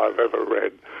I've ever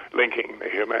read, linking the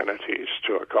humanities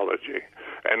to ecology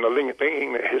and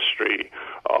linking the history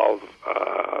of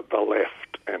the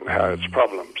left and how its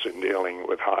problems in dealing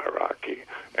with hierarchy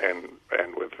and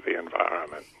with the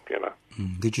environment,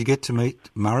 Did you get to meet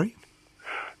Murray?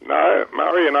 No,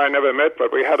 Murray and I never met,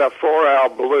 but we had a 4-hour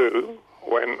blue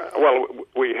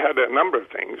we had a number of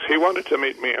things. He wanted to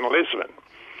meet me in Lisbon,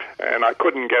 and I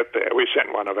couldn't get there. We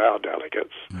sent one of our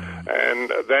delegates.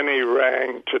 And then he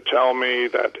rang to tell me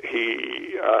that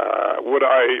would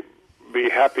I be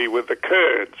happy with the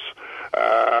Kurds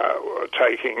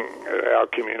taking our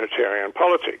communitarian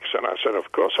politics. And I said,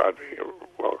 of course I'd be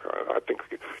welcome. I think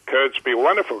Kurds would be a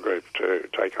wonderful group to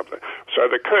take up. So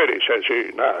the Kurdish, as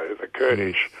you know, the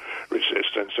Kurdish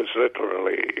resistance is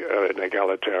literally an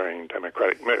egalitarian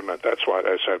democratic movement. That's why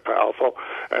they're so powerful.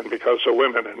 And because the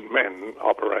women and men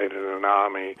operate in an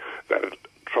army that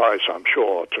tries, I'm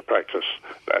sure, to practice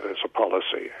that as a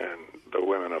policy, and the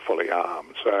women are fully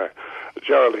armed. So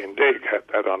Geraldine Digg had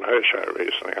that on her show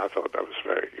recently. I thought that was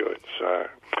very good. So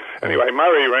anyway,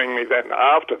 Murray rang me then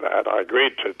after that. I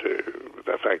agreed to do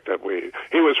the fact that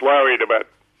he was worried about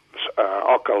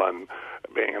Öcalan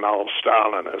being an old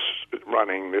Stalinist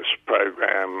running this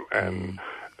program and,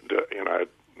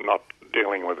 not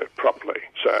dealing with it properly.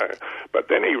 So, but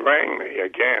then he rang me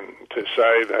again to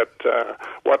say that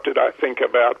what did I think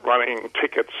about running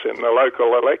tickets in the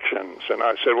local elections? And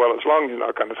I said, well, as long as you're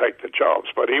not going to take the jobs.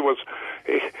 But he was.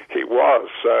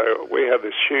 So we had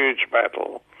this huge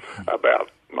battle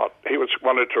about he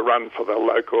wanted to run for the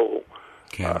local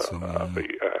council, the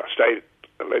state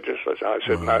legislature. I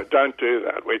said, no, don't do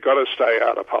that. We've got to stay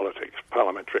out of politics,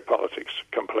 parliamentary politics,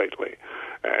 completely.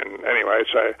 And anyway,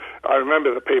 so I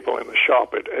remember the people in the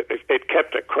shop. It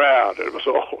kept a crowd. It was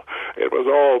all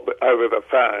over the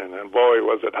phone, and boy,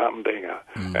 was it humdinger.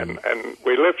 And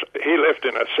he left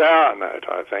in a sour note,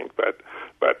 I think. But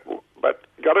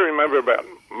got to remember about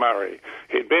Murray.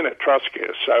 He'd been a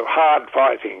Trotskyist, so hard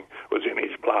fighting was in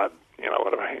his blood. You know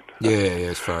what I mean? Yeah,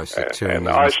 as far as and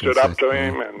I stood up to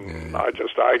him, and I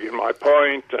just argued my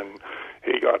point, and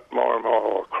he got more and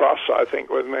more cross, I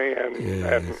think, with me, and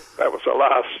that was the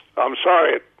last. I'm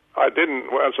sorry I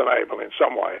wasn't able in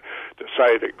some way to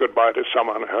say goodbye to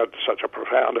someone who had such a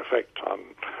profound effect on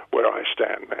where I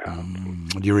stand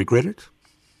now. Do you regret it?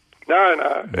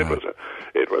 No.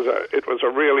 It was a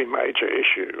really major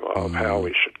issue of how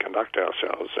we should conduct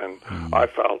ourselves, and I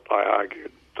felt I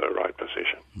argued the right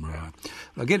position. Right.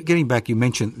 Now, getting back, you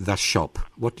mentioned the shop.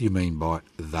 What do you mean by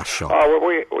the shop? Oh, well,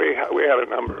 we had a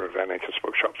number of anarchist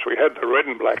bookshops. We had the Red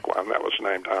and Black one that was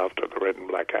named after the Red and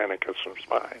Black anarchists from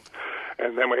Spain.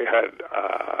 And then we had...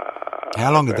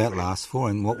 How long did that last for,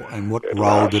 and what it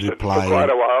role did it play? For quite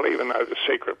a while, even though the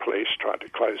secret police tried to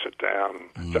close it down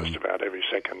just about every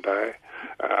second day.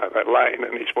 That Lane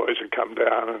and his boys would come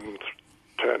down and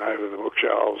turn over the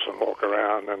bookshelves and walk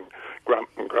around and grump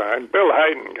and groan. Bill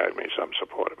Hayden gave me some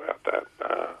support about that.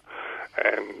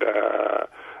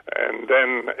 And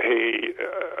then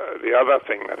the other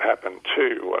thing that happened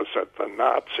too was that the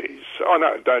Nazis...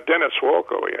 Dennis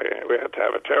Walker, we had to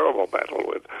have a terrible battle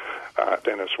with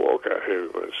Dennis Walker, who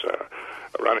was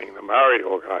running the Murray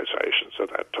organisations at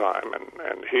that time,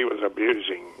 and he was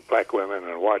abusing black women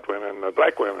and white women. The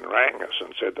black women rang us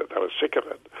and said that they were sick of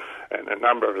it, and a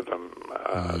number of them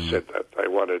said that they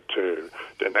wanted to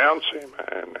denounce him.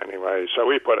 And anyway, so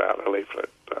we put out a leaflet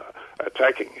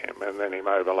attacking him, and then he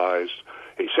mobilised...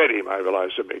 He said he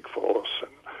mobilised a big force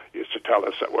and used to tell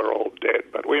us that we're all dead,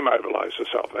 but we mobilised a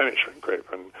self-management group,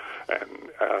 and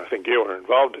I think you were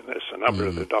involved in this. A number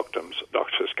of the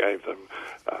doctors gave them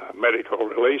medical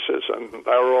releases, and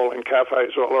they were all in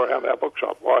cafes all around our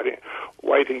bookshop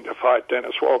waiting to fight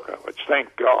Dennis Walker, which,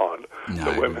 thank God,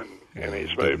 the women in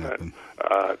his movement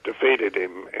defeated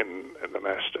him in the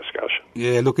mass discussion.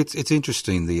 Yeah, look, it's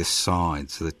interesting, the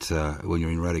asides that when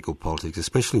you're in radical politics,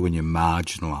 especially when you're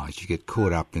marginalised, you get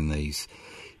caught up in these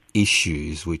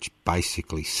issues which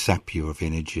basically sap you of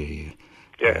energy.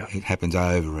 Yeah. It happens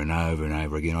over and over and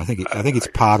over again. I think it's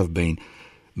part of being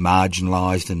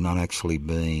marginalised and not actually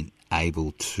being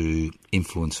able to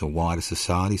influence a wider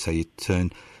society, so you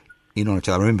turn in on each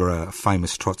other. I remember a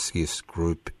famous Trotskyist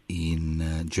group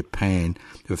in Japan.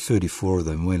 There were 34 of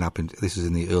them. Went up this was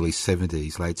in the early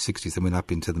 70s, late 60s. They went up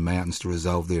into the mountains to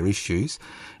resolve their issues,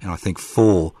 and I think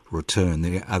 4 returned.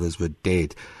 The others were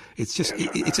dead. It's just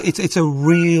it's a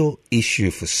real issue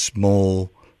for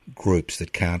small groups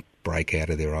that can't break out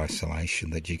of their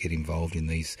isolation, that you get involved in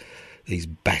these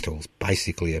battles,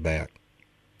 basically about,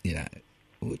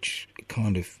 which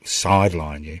kind of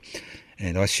sideline you.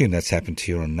 And I assume that's happened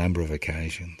to you on a number of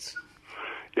occasions.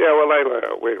 Yeah, well,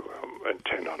 we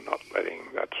intend on not letting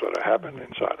that sort of happen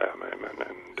inside our movement.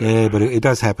 Yeah, but it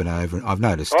does happen over. I've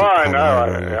noticed. I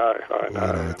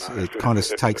know. It kind of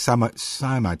takes so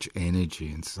much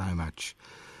energy and so much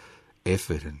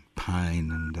effort and pain,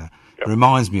 and it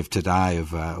reminds me of today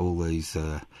of all these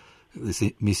this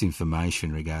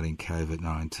misinformation regarding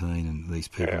COVID-19 and these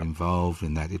people involved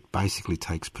in that. It basically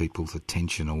takes people's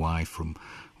attention away from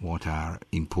what are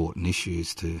important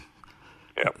issues to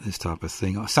this type of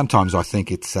thing. Sometimes I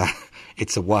think it's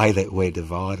a way that we're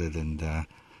divided, and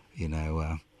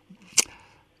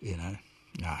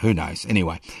who knows?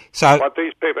 Anyway, so but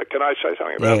these people. Can I say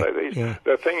something about that?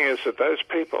 The thing is that those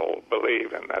people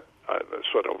believe in that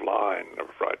sort of line of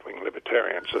right-wing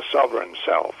libertarians, the sovereign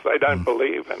self. They don't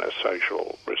believe in a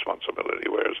social responsibility,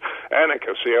 whereas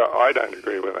anarchists, I don't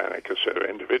agree with anarchists who are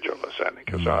individualist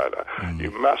anarchists either.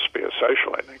 You must be a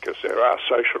social anarchist. There are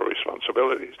social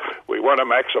responsibilities. We want to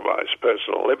maximise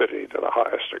personal liberty to the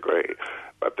highest degree,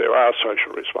 but there are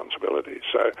social responsibilities.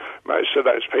 So most of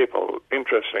those people,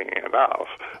 interestingly enough,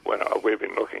 when we've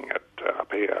been looking at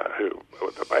up here who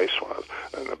the base was,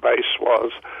 and the base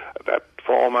was that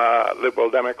former Liberal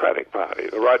Democratic Party,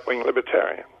 the right-wing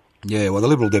libertarian. Yeah, well, the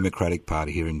Liberal Democratic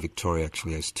Party here in Victoria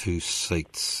actually has 2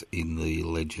 seats in the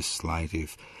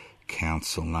Legislative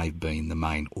Council, and they've been the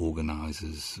main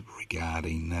organisers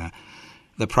regarding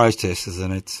the protesters,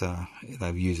 and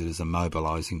they've used it as a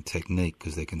mobilising technique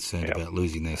because they're concerned about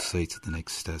losing their seats at the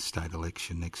next state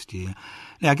election next year.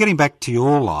 Now, getting back to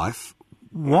your life,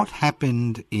 what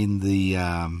happened in the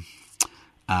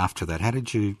after that? How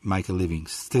did you make a living?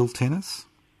 Still tennis?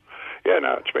 Yeah,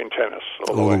 no, it's been tennis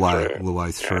all the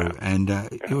way through. Yeah. And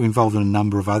you're involved in a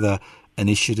number of other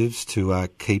initiatives to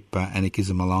keep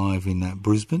anarchism alive in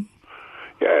Brisbane?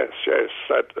 Yes.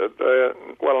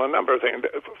 A number of things.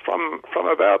 From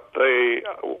about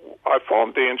I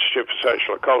formed the Institute for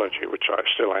Social Ecology, which I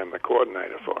still am the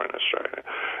coordinator for in Australia,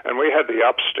 and we had the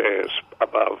upstairs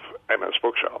above Emma's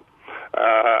bookshop.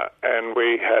 And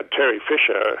we had Terry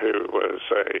Fisher, who was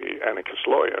an anarchist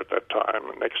lawyer at that time,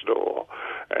 next door.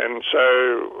 And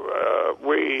so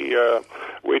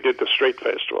we did the Street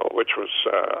Festival, which was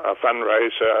a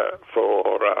fundraiser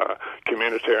for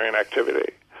communitarian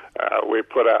activity. We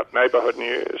put out neighbourhood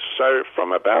news. So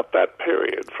from about that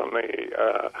period, from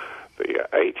the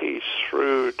 80s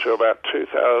through to about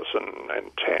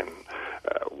 2010,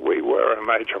 we were a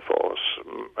major force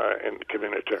in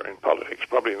communitarian politics,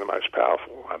 probably the most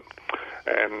powerful one.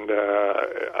 And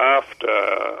after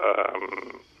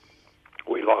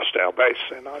we we lost our base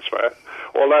then, I suppose.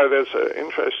 Although there's an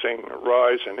interesting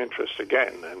rise in interest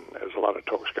again, and there's a lot of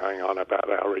talks going on about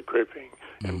our regrouping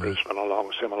in Brisbane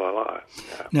along similar lines.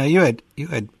 Yeah. Now, you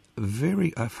had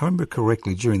very, if I remember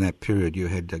correctly, during that period, you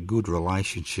had good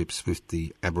relationships with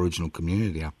the Aboriginal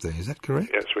community up there. Is that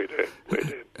correct? Yes, we did.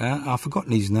 I've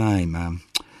forgotten his name.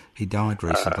 He died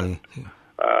recently.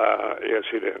 Yes,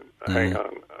 he did. Hang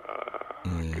on.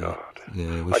 God.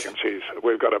 Yeah, I can see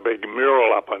we've got a big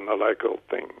mural up on the local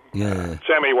thing. Yeah.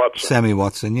 Sammy Watson. Sammy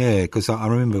Watson, yeah, because I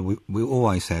remember we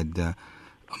always had,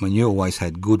 you always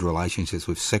had good relationships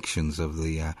with sections of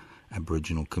the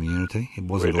Aboriginal community. It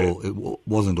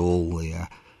wasn't all the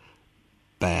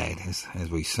bad, as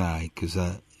we say, because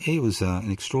he was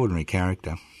an extraordinary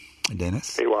character,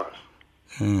 Dennis. He was.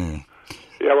 Yeah.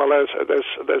 Yeah, well,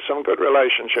 there's some good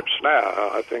relationships now.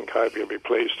 I hope you'll be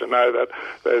pleased to know that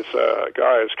there's a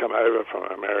guy who's come over from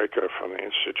America from the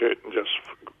Institute and just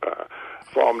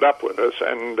formed up with us,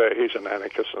 and he's an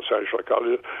anarchist and social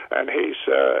ecologist, and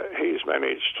he's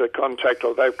managed to contact,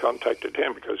 or they've contacted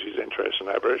him because he's interested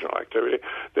in Aboriginal activity.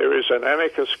 There is an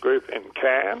anarchist group in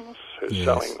Cairns who's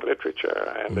selling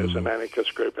literature, and there's an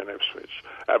anarchist group in Ipswich,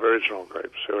 Aboriginal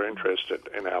groups who are interested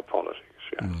in our politics.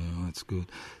 Yeah. Oh, that's good.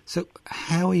 So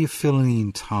how are you feeling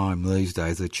in time these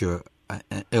days that you're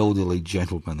an elderly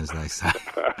gentleman, as they say?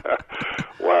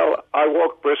 Well, I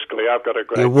walk briskly. I've got a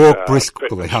great... You walk briskly,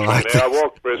 I like that. I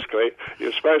walk briskly.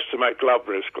 You're supposed to make love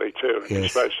briskly too. And You're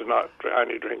supposed to not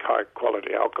only drink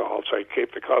high-quality alcohol, so you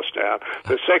keep the cost down.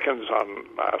 The second's on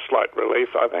slight relief,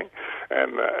 I think.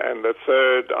 And the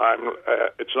third,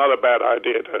 it's not a bad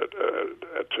idea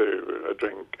to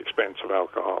drink expensive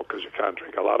alcohol because you can't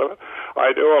drink a lot of it.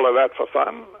 I do all of that for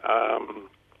fun.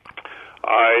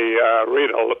 I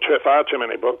read far too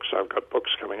many books. I've got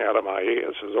books coming out of my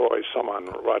ears. There's always someone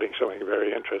writing something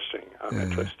very interesting I'm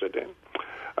interested in.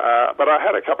 But I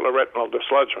had a couple of retinal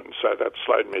dislodgements, so that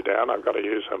slowed me down. I've got to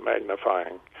use a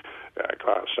magnifying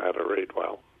glass now to read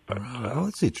well. But, well,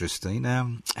 that's interesting.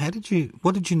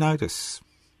 What did you notice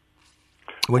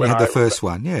when you had the first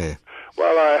one? Yeah.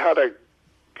 Well, I had a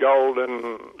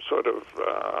golden sort of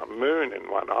moon in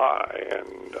one eye,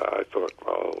 and I thought,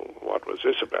 well, what was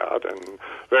this about? And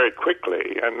very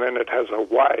quickly, and then it has a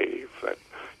wave that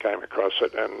came across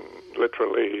it, and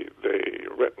literally the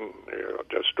retina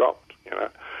just dropped,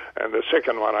 And the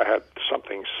second one, I had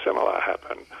something similar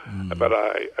happen, but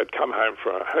I had come home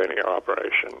for a hernia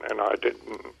operation, and I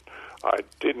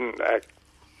didn't act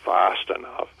fast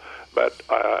enough. But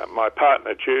my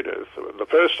partner, Judith, the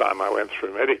first time I went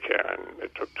through Medicare, and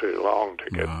it took too long to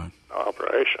get an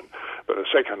operation. But the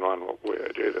second one, where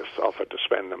Judith offered to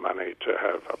spend the money to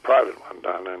have a private one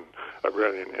done, and a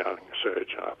brilliant young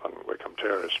surgeon up on Wickham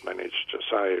Terrace managed to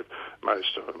save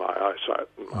most of my eyesight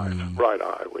in my right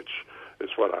eye, which is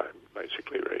what I'm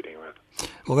basically reading with.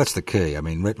 Well, that's the key. I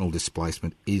mean, retinal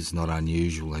displacement is not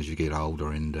unusual as you get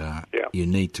older, and you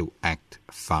need to act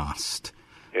fast.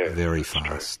 Yeah, very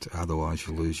fast, otherwise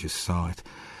you lose your sight.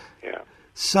 Yeah.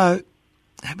 So,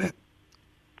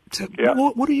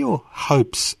 what are your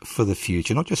hopes for the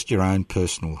future? Not just your own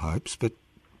personal hopes, but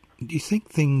do you think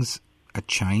things are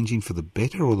changing for the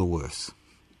better or the worse?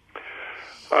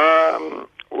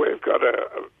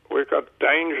 We've got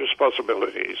dangerous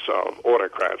possibilities of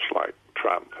autocrats like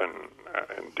Trump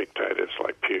and dictators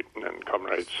like Putin and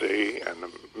Comrade Z and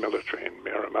the military in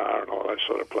Myanmar and all those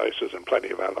sort of places and plenty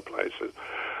of other places.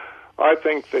 I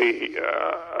think the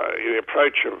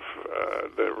approach of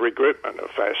the regroupment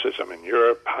of fascism in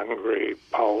Europe, Hungary,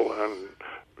 Poland,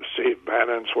 Steve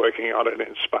Bannon's working on it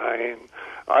in Spain.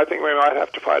 I think we might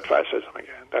have to fight fascism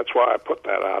again. That's why I put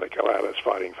that article out as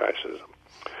Fighting Fascism.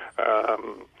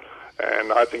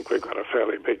 And I think we've got a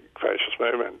fairly big fascist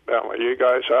movement down where you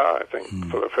guys are. I think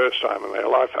for the first time in their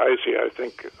life, ASIO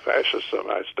think fascists are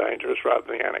most dangerous rather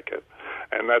than the anarchists.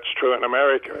 And that's true in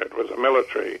America. It was a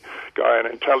military guy in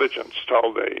intelligence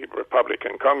told the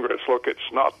Republican Congress, look,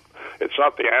 it's not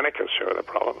the anarchists who are the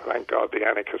problem. Thank God the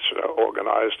anarchists are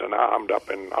organized and armed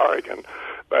up in Oregon.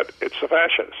 But it's the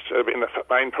fascists who have been the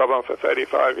main problem for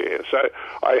 35 years. So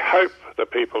I hope the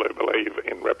people who believe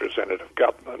in representative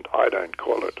government, I don't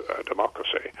call it a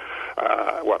democracy,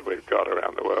 what we've got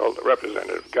around the world,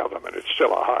 representative government, it's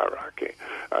still a hierarchy.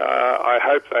 I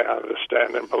hope they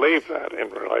understand and believe that in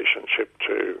relationship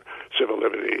to civil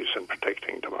liberties and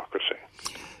protecting democracy.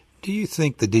 Do you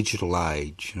think the digital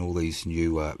age and all these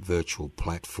new virtual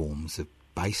platforms have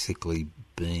basically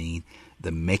been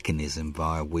the mechanism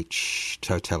via which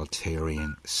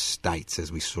totalitarian states,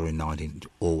 as we saw in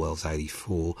Orwell's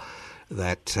 84,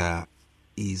 that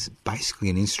is basically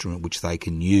an instrument which they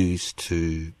can use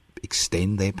to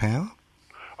extend their power?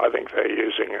 I think they're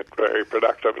using using it very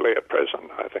productively at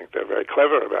present. I think they're very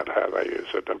clever about how they use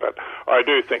it. But I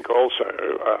do think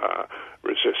also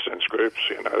resistance groups,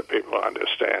 people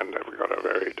understand that we've got a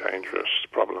very dangerous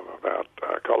problem about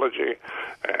ecology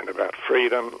and about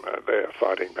freedom. They're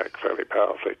fighting back fairly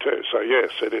powerfully too. So yes,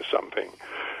 it is something.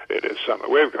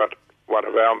 We've got one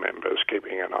of our members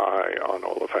keeping an eye on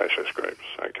all the fascist groups,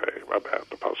 about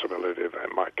the possibility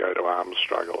they might go to arms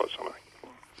struggle or something.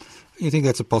 You think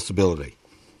that's a possibility?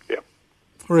 Yep.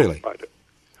 Really? I do.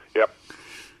 Yep.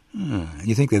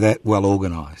 You think they're that well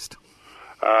organised?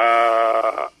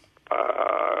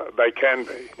 They can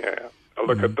be, yeah.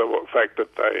 Look at the fact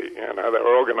that they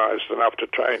were organised enough to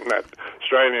train that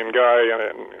Australian guy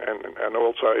and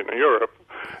also in Europe,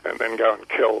 and then go and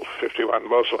kill 51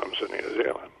 Muslims in New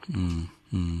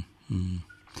Zealand.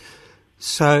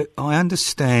 So I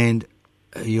understand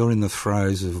you're in the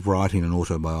throes of writing an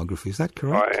autobiography. Is that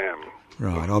correct? I am.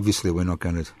 Right. Obviously, we're not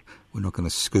going to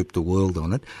scoop the world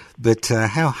on it. But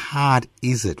how hard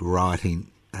is it writing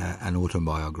an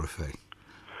autobiography?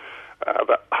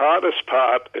 The hardest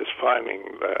part is finding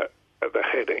the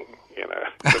heading,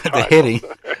 the title. The heading?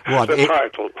 What? The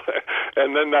title.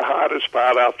 And then the hardest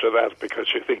part after that,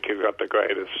 because you think you've got the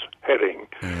greatest heading,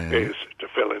 is to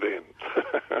fill it in.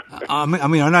 I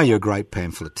mean, I know you're a great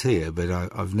pamphleteer, but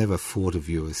I've never thought of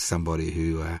you as somebody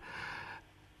who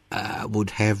would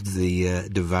have the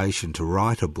devotion to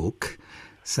write a book.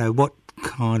 So what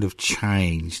kind of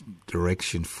changed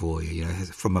direction for you,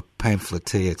 from a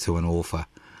pamphleteer to an author?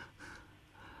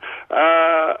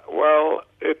 Well,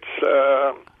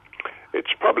 it's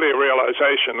probably a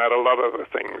realization that a lot of the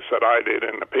things that I did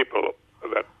and the people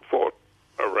that fought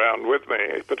around with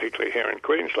me, particularly here in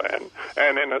Queensland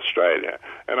and in Australia,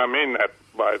 and I mean that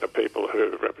by the people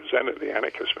who represented the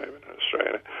anarchist movement in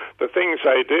Australia, the things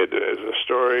they did as a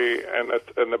story and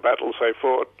the battles they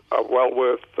fought are well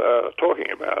worth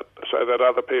talking about, so that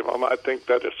other people might think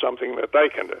that it's something that they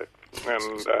can do.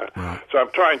 And so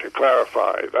I'm trying to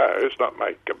clarify those, not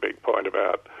make a big point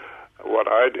about what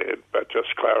I did, but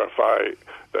just clarify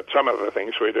that some of the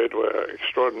things we did were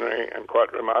extraordinary and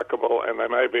quite remarkable, and they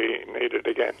may be needed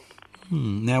again.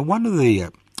 Now, one of the,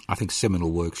 I think,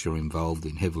 seminal works you're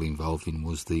heavily involved in,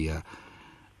 was the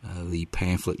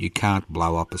pamphlet, You Can't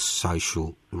Blow Up a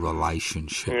Social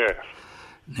Relationship. Yes.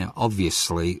 Now,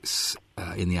 obviously,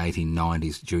 in the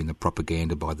 1890s, during the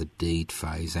propaganda by the deed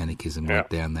phase, anarchism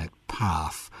went down that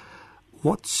path.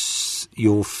 What's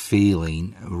your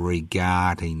feeling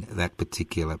regarding that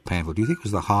particular pamphlet? Do you think it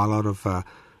was the highlight of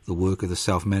the work of the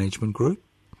self-management group?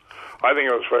 I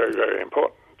think it was a very, very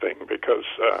important thing, because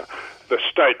the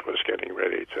state was getting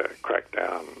ready to crack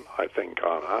down, I think,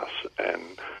 on us, and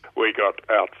we got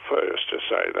out first to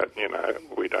say that,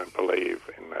 we don't believe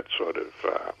in that sort of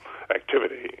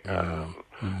activity.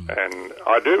 And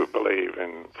I do believe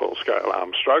in full-scale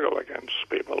armed struggle against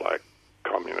people like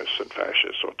communists and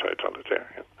fascists or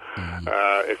totalitarian.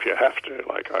 If you have to,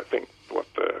 like I think what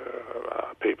the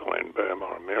people in Burma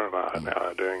or Myanmar now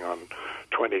are doing on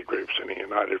 20 groups in the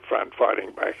United Front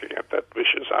fighting back against that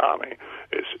vicious army,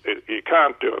 you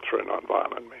can't do it through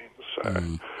non-violent means.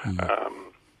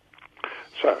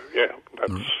 So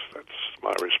that's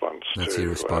my response. That's your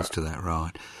response to that,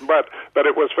 right? But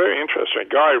it was very interesting.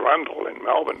 Guy Rundle in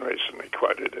Melbourne recently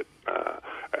quoted it,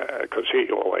 because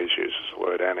he always uses the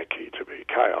word anarchy to be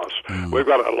chaos. We've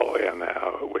got a lawyer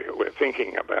now. We're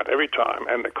thinking about every time,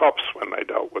 and the cops, when they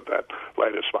dealt with that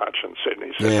latest march in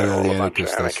Sydney, said they're all a bunch of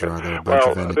anarchists. Right,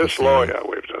 well, this lawyer,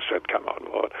 we've just said, come on,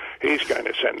 Lord, he's going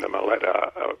to send them a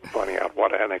letter pointing out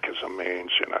what anarchism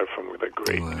means, from the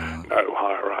Greek, no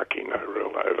hierarchy, no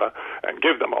rule over, and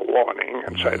give them a warning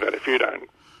and say that if you don't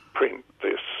print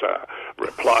this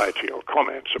reply to your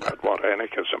comments about what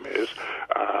anarchism is,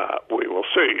 we will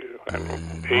sue you. And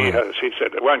he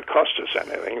said it won't cost us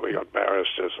anything. We got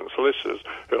barristers and solicitors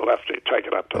who'll have to take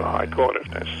it up to the High Court if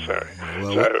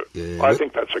necessary. I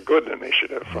think that's a good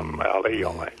initiative from our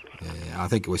legal men. I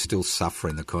think we're still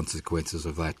suffering the consequences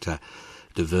of that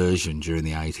diversion during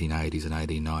the 1880s and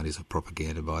 1890s of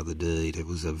propaganda by the deed. It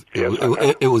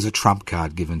was a trump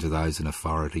card given to those in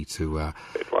authority to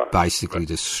basically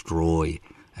destroy.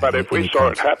 But if we saw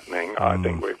it happening, I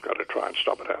think we've got to try and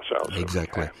stop it ourselves.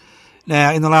 Exactly.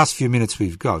 Now, in the last few minutes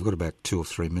we've got about 2 or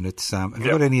 3 minutes. Have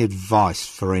you got any advice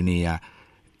for any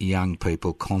young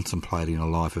people contemplating a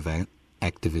life of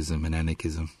activism and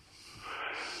anarchism?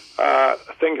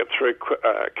 Think it through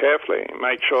carefully.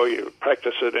 Make sure you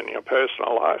practice it in your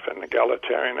personal life and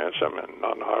egalitarianism and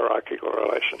non-hierarchical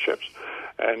relationships,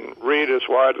 and read as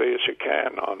widely as you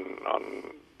can on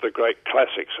the great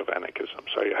classics of anarchism,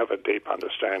 so you have a deep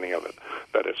understanding of it,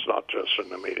 that it's not just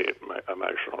an immediate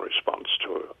emotional response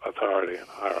to authority and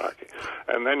hierarchy.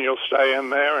 And then you'll stay in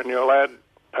there and you'll add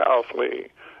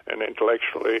powerfully and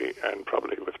intellectually and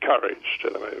probably with courage to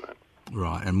the movement.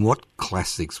 Right, and what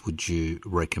classics would you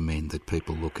recommend that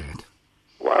people look at?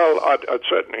 Well, I'd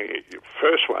certainly,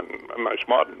 first one, most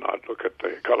modern, I'd look at the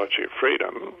Ecology of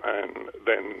Freedom, and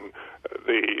then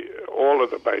all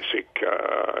of the basic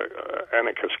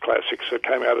anarchist classics that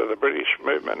came out of the British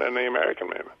movement and the American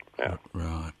movement. Yeah.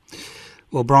 Right.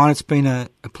 Well, Brian, it's been a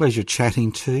pleasure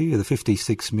chatting to you. The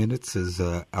 56 minutes has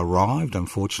arrived.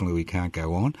 Unfortunately, we can't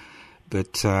go on.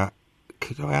 But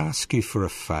could I ask you for a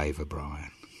favour,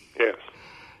 Brian? Yes.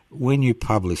 When you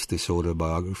publish this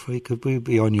autobiography, could we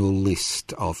be on your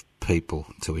list of people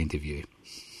to interview?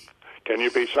 Can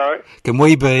you be sorry? Can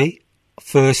we be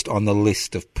first on the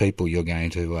list of people you're going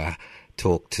to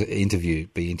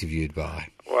be interviewed by?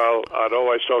 Well, I'd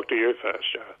always talk to you first,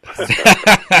 Joe.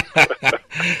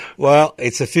 Well,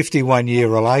 it's a 51-year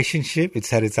relationship. It's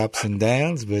had its ups and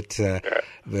downs, but I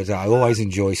always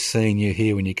enjoy seeing you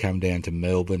here when you come down to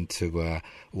Melbourne to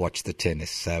watch the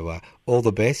tennis. So all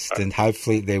the best, and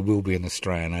hopefully there will be an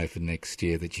Australian Open next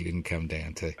year that you can come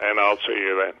down to. And I'll see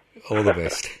you then. All the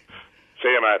best. See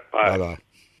you, mate. Bye. Bye-bye.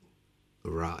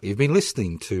 Right. You've been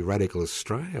listening to Radical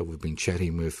Australia. We've been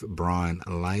chatting with Brian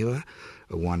Laver,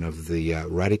 one of the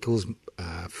radicals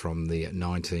from the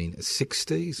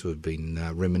 1960s. We've been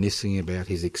reminiscing about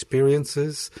his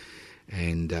experiences.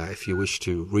 And if you wish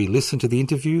to re-listen to the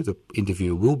interview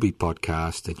will be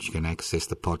podcast, and you can access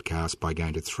the podcast by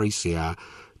going to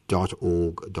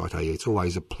 3cr.org.au. It's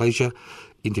always a pleasure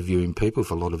interviewing people with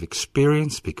a lot of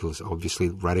experience, because obviously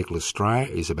Radical Australia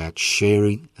is about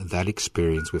sharing that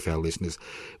experience with our listeners.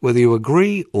 Whether you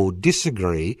agree or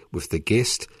disagree with the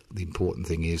guest, the important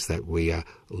thing is that we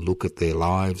look at their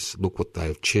lives, look what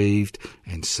they've achieved,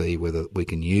 and see whether we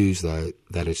can use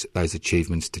those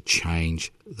achievements to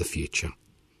change the future.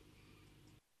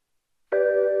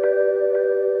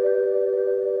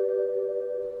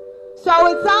 So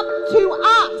it's up to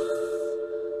us,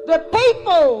 the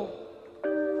people.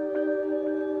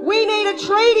 We need a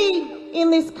treaty in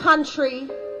this country.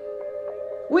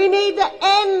 We need the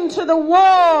end to the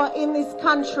war in this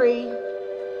country.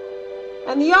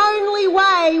 And the only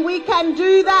way we can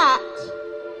do that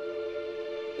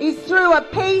is through a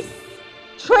peace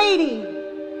treaty.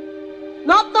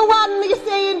 Not the one you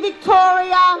see in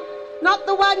Victoria, not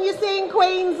the one you see in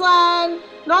Queensland,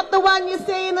 not the one you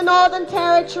see in the Northern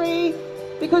Territory,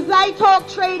 because they talk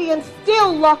treaty and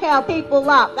still lock our people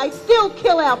up. They still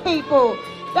kill our people.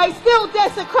 They still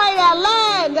desecrate our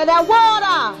land and our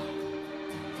water.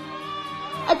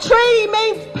 A treaty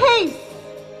means peace.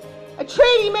 A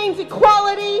treaty means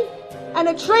equality. And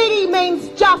a treaty means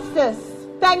justice.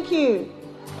 Thank you.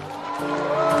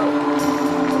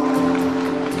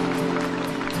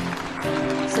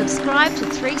 Subscribe to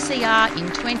 3CR in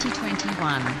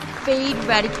 2021. Feed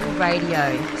Radical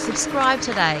Radio. Subscribe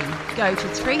today. Go to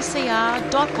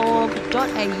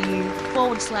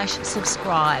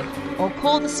 3cr.org.au/subscribe or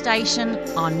call the station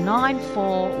on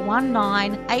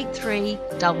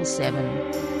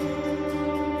 94198377.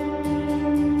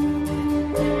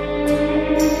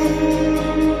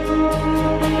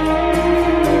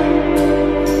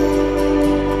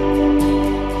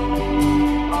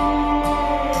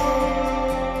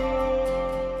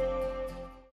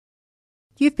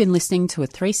 You've been listening to a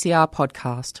 3CR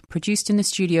podcast produced in the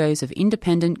studios of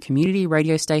independent community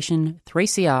radio station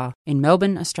 3CR in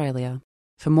Melbourne, Australia.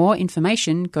 For more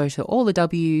information, go to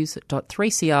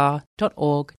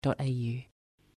allthews.3cr.org.au.